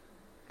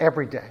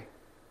 Every day.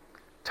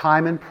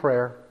 Time in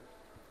prayer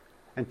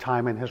and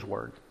time in His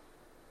Word.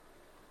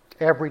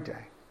 Every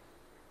day.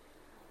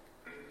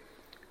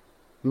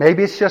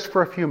 Maybe it's just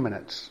for a few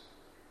minutes.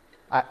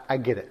 I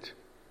get it.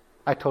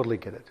 I totally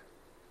get it.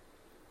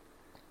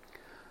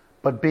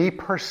 But be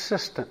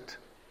persistent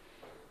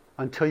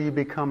until you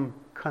become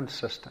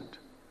consistent.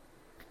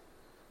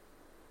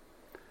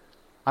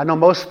 I know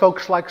most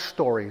folks like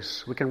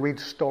stories. We can read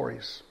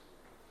stories.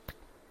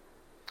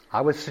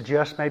 I would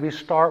suggest maybe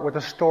start with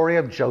the story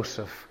of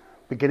Joseph,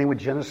 beginning with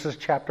Genesis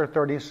chapter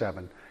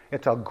 37.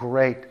 It's a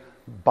great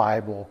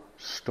Bible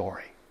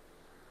story.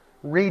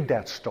 Read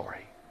that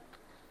story.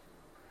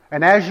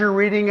 And as you're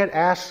reading it,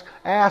 ask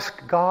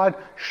God,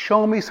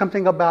 show me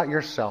something about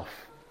yourself.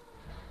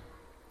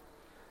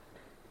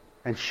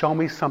 And show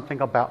me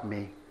something about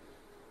me.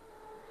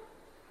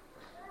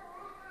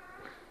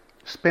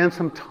 Spend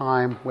some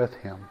time with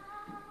Him.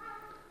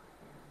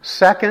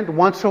 Second,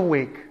 once a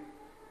week,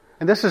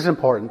 and this is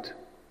important,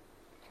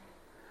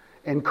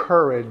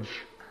 encourage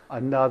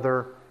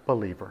another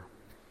believer.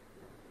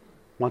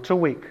 Once a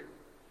week,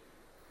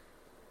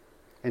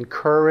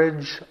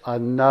 encourage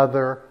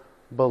another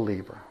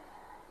believer.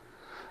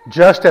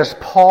 Just as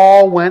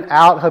Paul went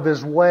out of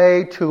his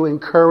way to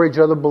encourage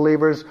other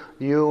believers,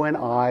 you and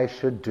I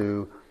should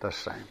do the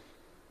same.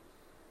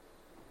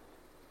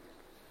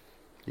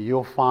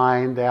 You'll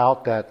find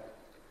out that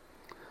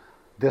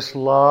this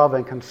love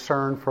and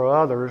concern for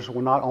others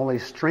will not only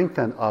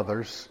strengthen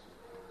others,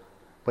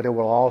 but it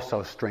will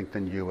also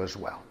strengthen you as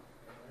well.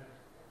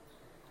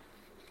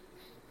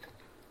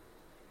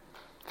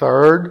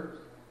 Third,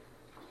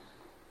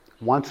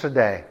 once a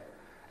day.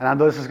 And I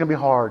know this is going to be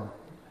hard.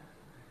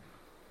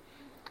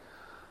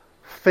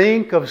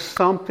 Think of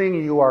something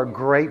you are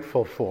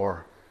grateful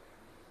for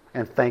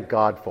and thank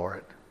God for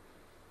it.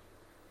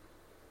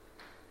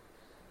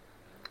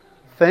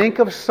 Think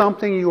of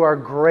something you are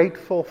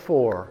grateful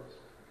for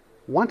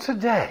once a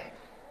day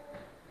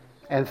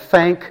and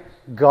thank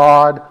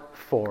God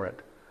for it.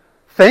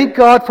 Thank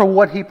God for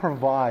what He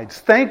provides.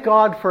 Thank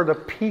God for the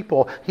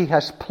people He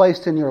has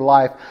placed in your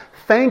life.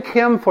 Thank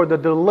Him for the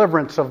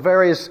deliverance of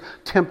various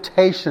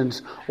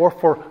temptations or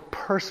for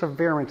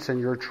perseverance in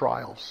your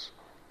trials.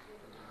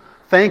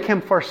 Thank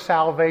Him for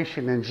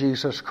salvation in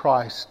Jesus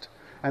Christ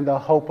and the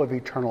hope of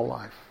eternal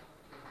life.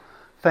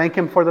 Thank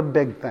Him for the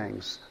big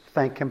things.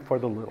 Thank Him for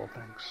the little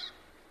things.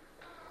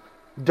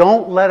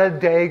 Don't let a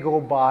day go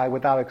by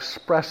without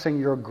expressing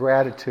your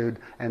gratitude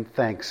and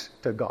thanks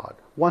to God.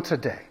 Once a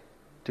day,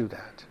 do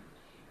that.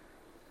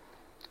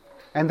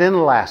 And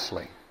then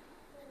lastly,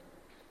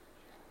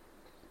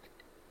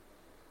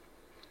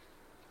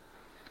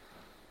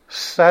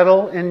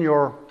 settle in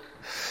your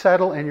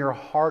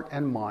heart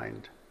and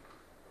mind.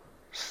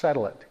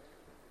 Settle it.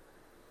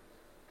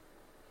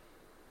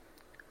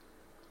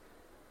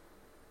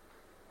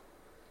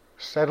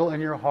 Settle in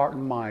your heart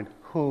and mind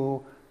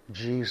who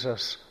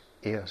Jesus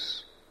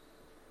is.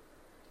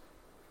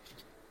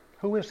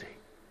 Who is He?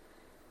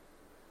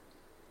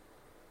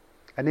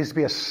 There needs to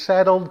be a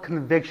settled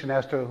conviction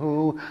as to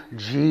who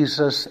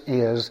Jesus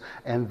is.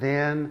 And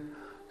then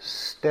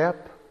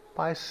step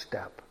by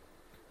step,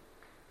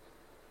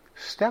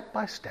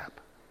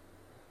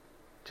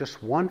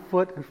 just one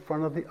foot in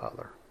front of the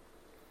other,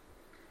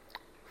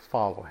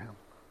 follow Him.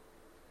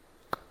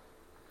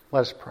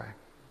 Let us pray.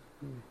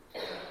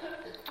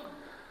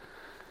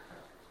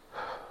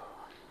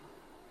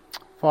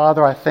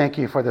 Father, I thank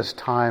You for this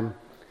time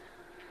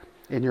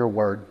in Your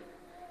Word.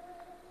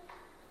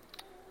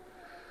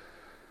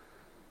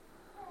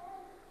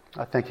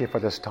 I thank You for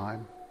this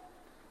time.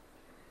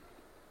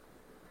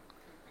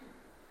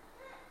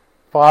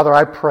 Father,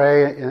 I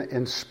pray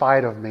in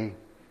spite of me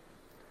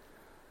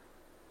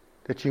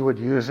that You would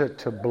use it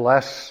to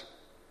bless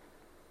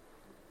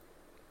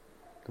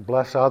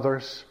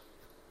others.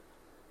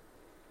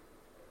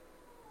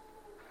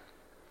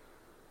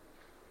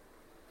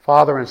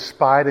 Father, in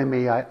spite of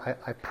me,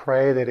 I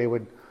pray that it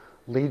would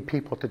lead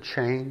people to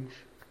change,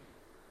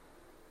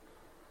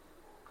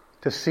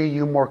 to see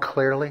You more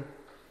clearly,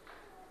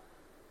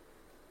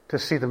 to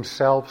see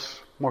themselves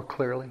more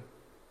clearly.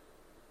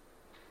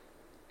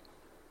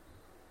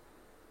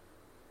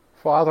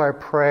 Father, I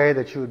pray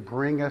that you would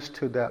bring us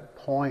to that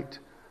point,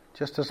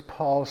 just as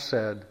Paul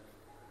said,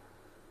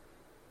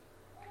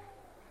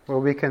 where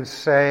we can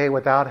say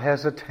without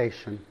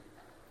hesitation,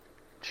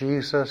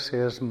 Jesus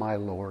is my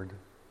Lord.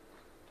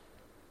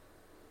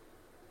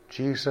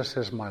 Jesus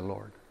is my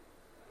Lord.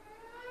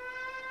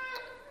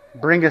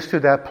 Bring us to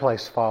that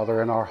place,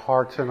 Father, in our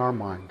hearts and our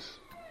minds.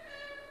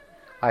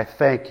 I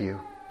thank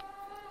you.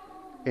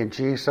 In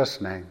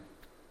Jesus' name.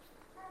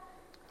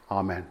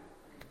 Amen.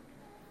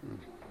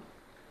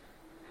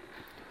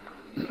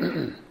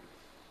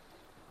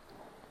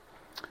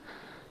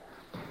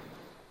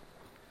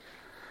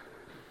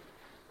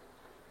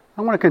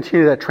 I want to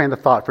continue that train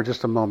of thought for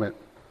just a moment.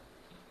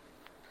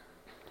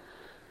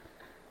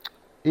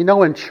 You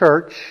know, in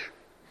church,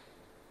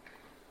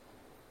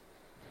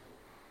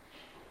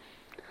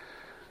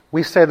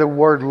 we say the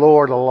word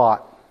Lord a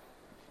lot.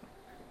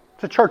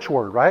 It's a church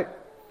word, right?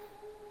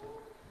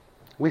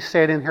 We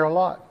say it in here a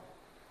lot.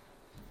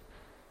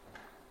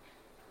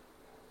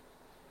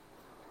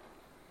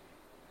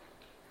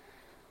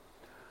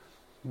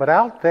 But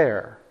out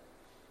there,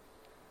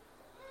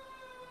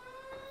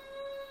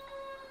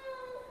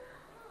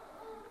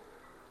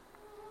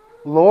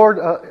 Lord,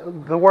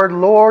 the word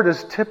Lord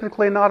is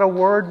typically not a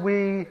word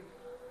we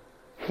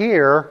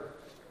hear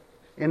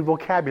in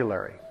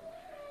vocabulary.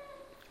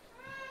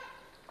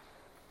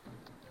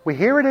 We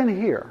hear it in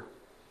here,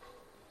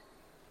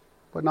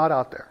 but not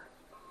out there.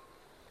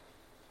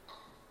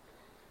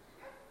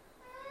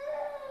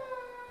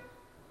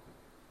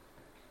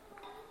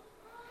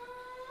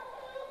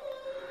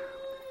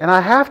 And I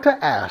have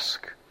to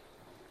ask,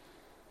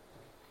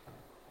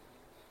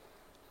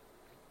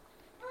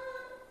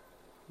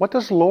 what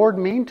does Lord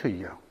mean to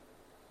you?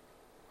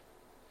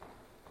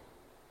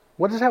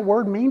 What does that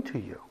word mean to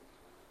you?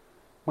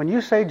 When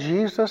you say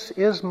Jesus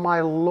is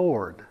my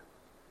Lord,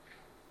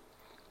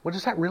 what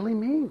does that really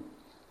mean?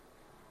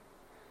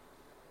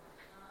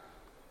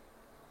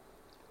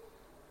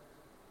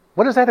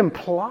 What does that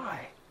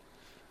imply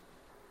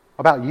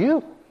about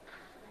you?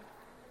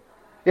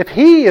 If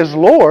He is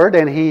Lord,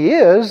 and He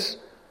is,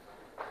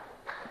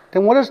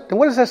 then what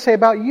does that say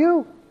about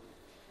you?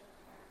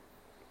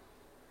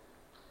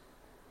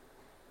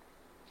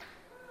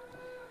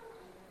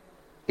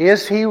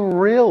 Is He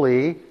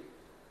really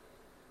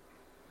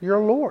your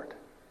Lord?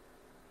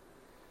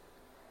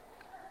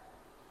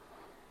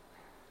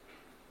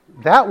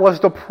 That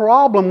was the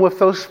problem with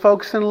those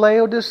folks in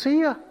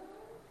Laodicea.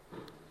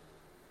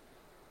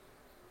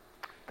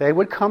 They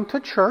would come to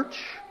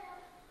church.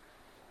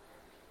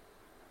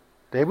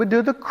 They would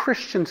do the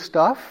Christian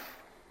stuff.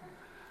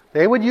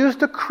 They would use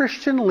the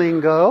Christian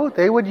lingo.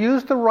 They would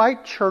use the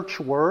right church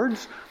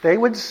words. They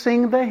would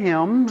sing the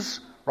hymns,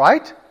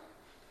 right?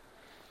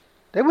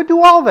 They would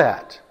do all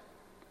that.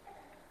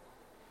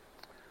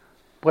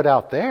 But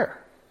out there,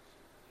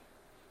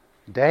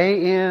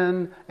 day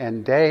in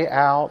and day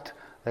out,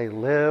 they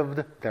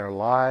lived their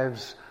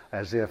lives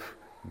as if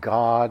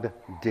God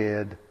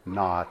did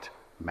not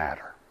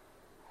matter.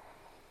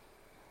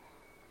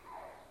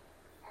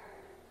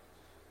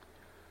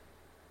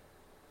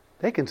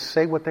 They can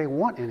say what they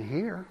want in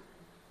here.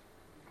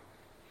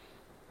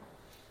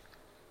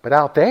 But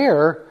out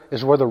there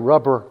is where the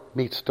rubber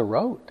meets the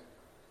road.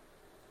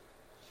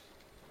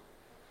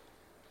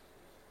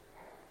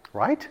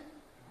 Right?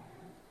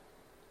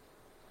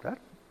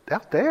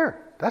 Out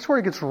there. That's where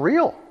it gets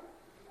real.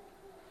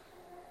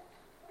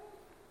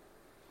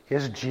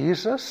 Is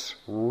Jesus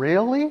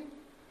really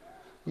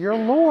your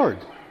Lord?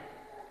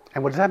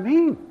 And what does that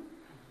mean?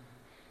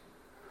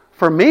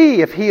 For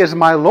me, if He is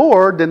my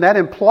Lord, then that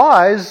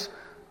implies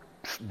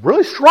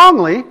really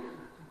strongly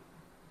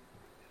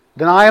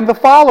then I am the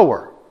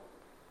follower.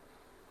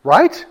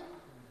 Right?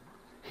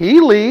 He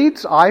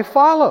leads, I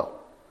follow.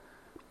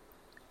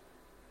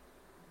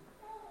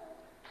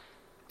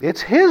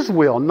 It's His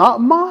will,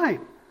 not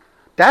mine.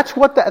 That's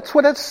what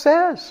it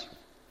says.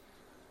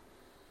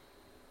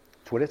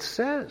 That's what it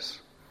says.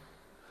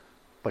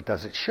 But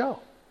does it show?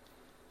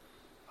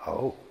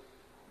 Oh.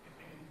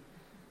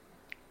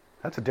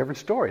 That's a different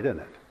story, isn't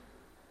it?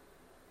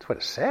 That's what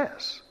it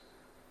says.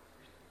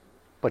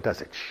 But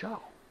does it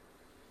show?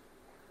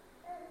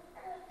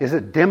 Is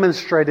it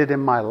demonstrated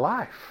in my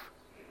life?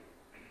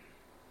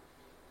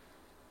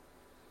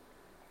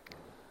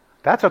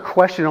 That's a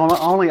question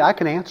only I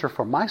can answer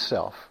for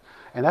myself.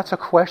 And that's a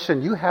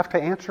question you have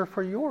to answer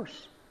for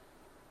yours.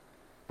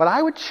 But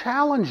I would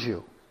challenge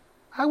you.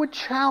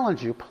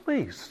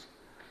 Please.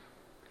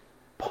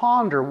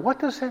 Ponder, what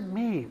does it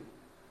mean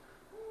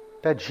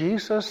that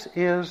Jesus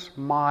is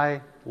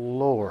my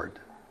Lord?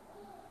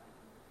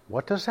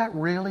 What does that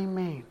really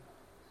mean?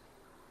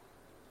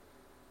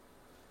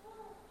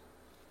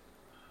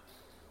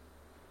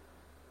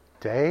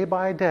 Day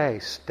by day,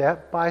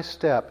 step by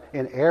step,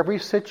 in every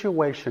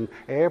situation,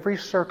 every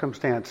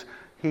circumstance,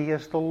 He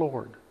is the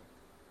Lord.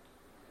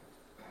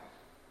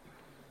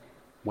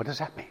 What does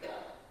that mean?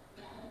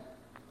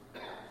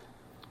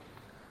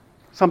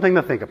 Something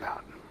to think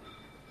about.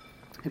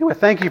 Anyway,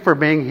 thank you for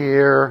being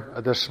here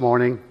this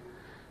morning.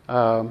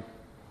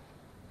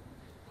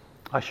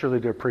 I surely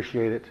do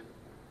appreciate it.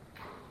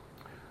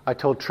 I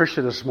told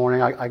Tricia this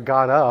morning, I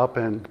got up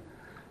and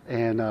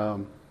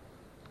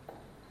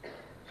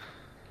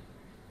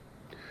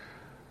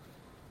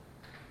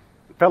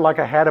felt like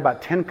I had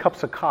about 10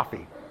 cups of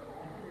coffee.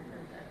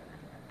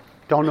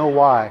 Don't know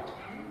why.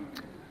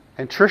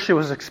 And Tricia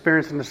was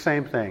experiencing the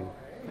same thing.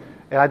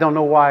 And I don't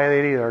know why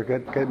either.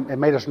 It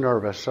made us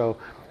nervous. So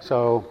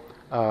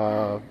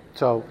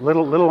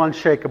little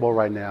unshakable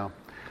right now.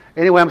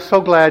 Anyway, I'm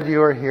so glad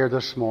you are here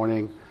this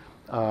morning.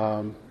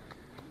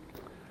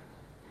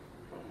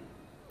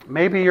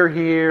 Maybe you're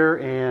here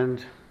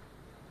and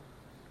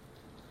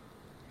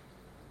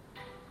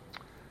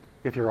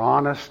if you're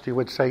honest, you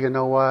would say, you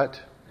know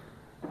what?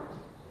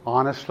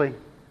 Honestly,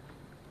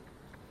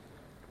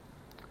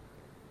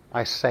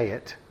 I say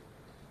it.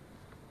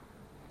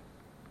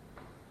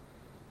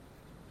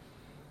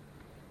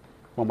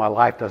 Well, my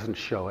life doesn't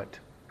show it,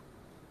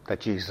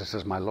 that Jesus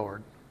is my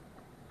Lord.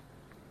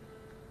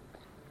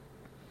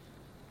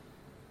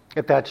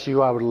 If that's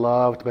you, I would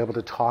love to be able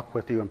to talk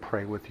with you and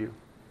pray with you.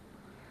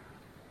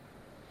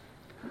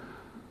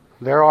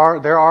 There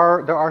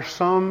are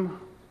some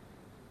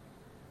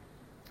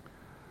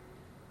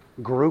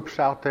groups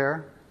out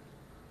there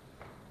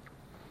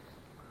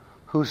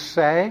who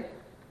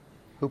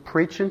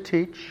preach and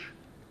teach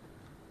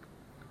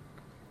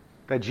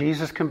that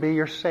Jesus can be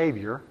your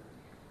Savior,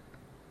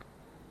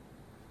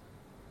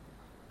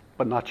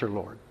 but not your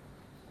Lord.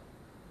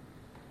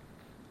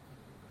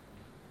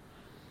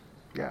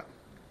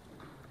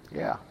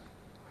 Yeah.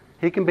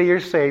 He can be your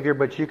Savior,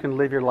 but you can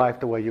live your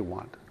life the way you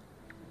want.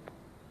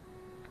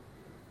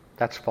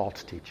 That's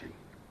false teaching.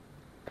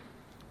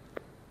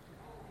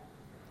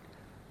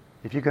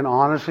 If you can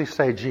honestly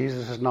say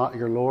Jesus is not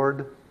your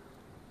Lord,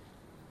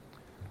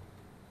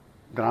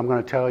 then I'm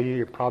going to tell you,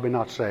 you're probably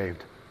not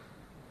saved.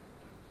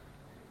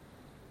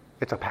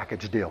 It's a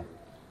package deal.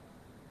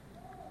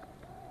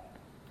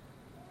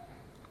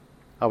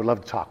 I would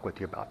love to talk with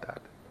you about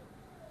that.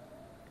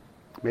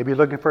 Maybe you're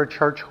looking for a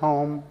church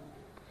home.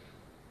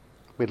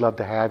 We'd love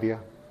to have you.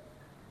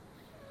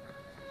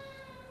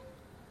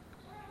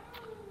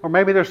 Or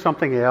maybe there's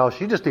something else.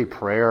 You just need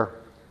prayer.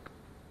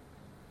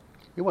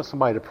 You want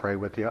somebody to pray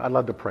with you. I'd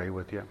love to pray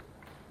with you.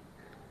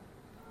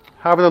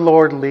 However the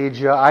Lord leads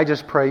you, I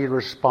just pray you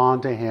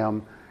respond to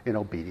Him in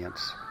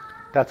obedience.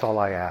 That's all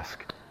I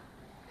ask.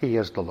 He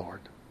is the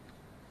Lord.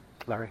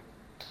 Larry?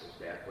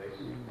 Stand, please.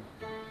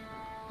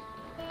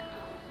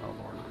 Oh,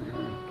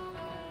 Lord.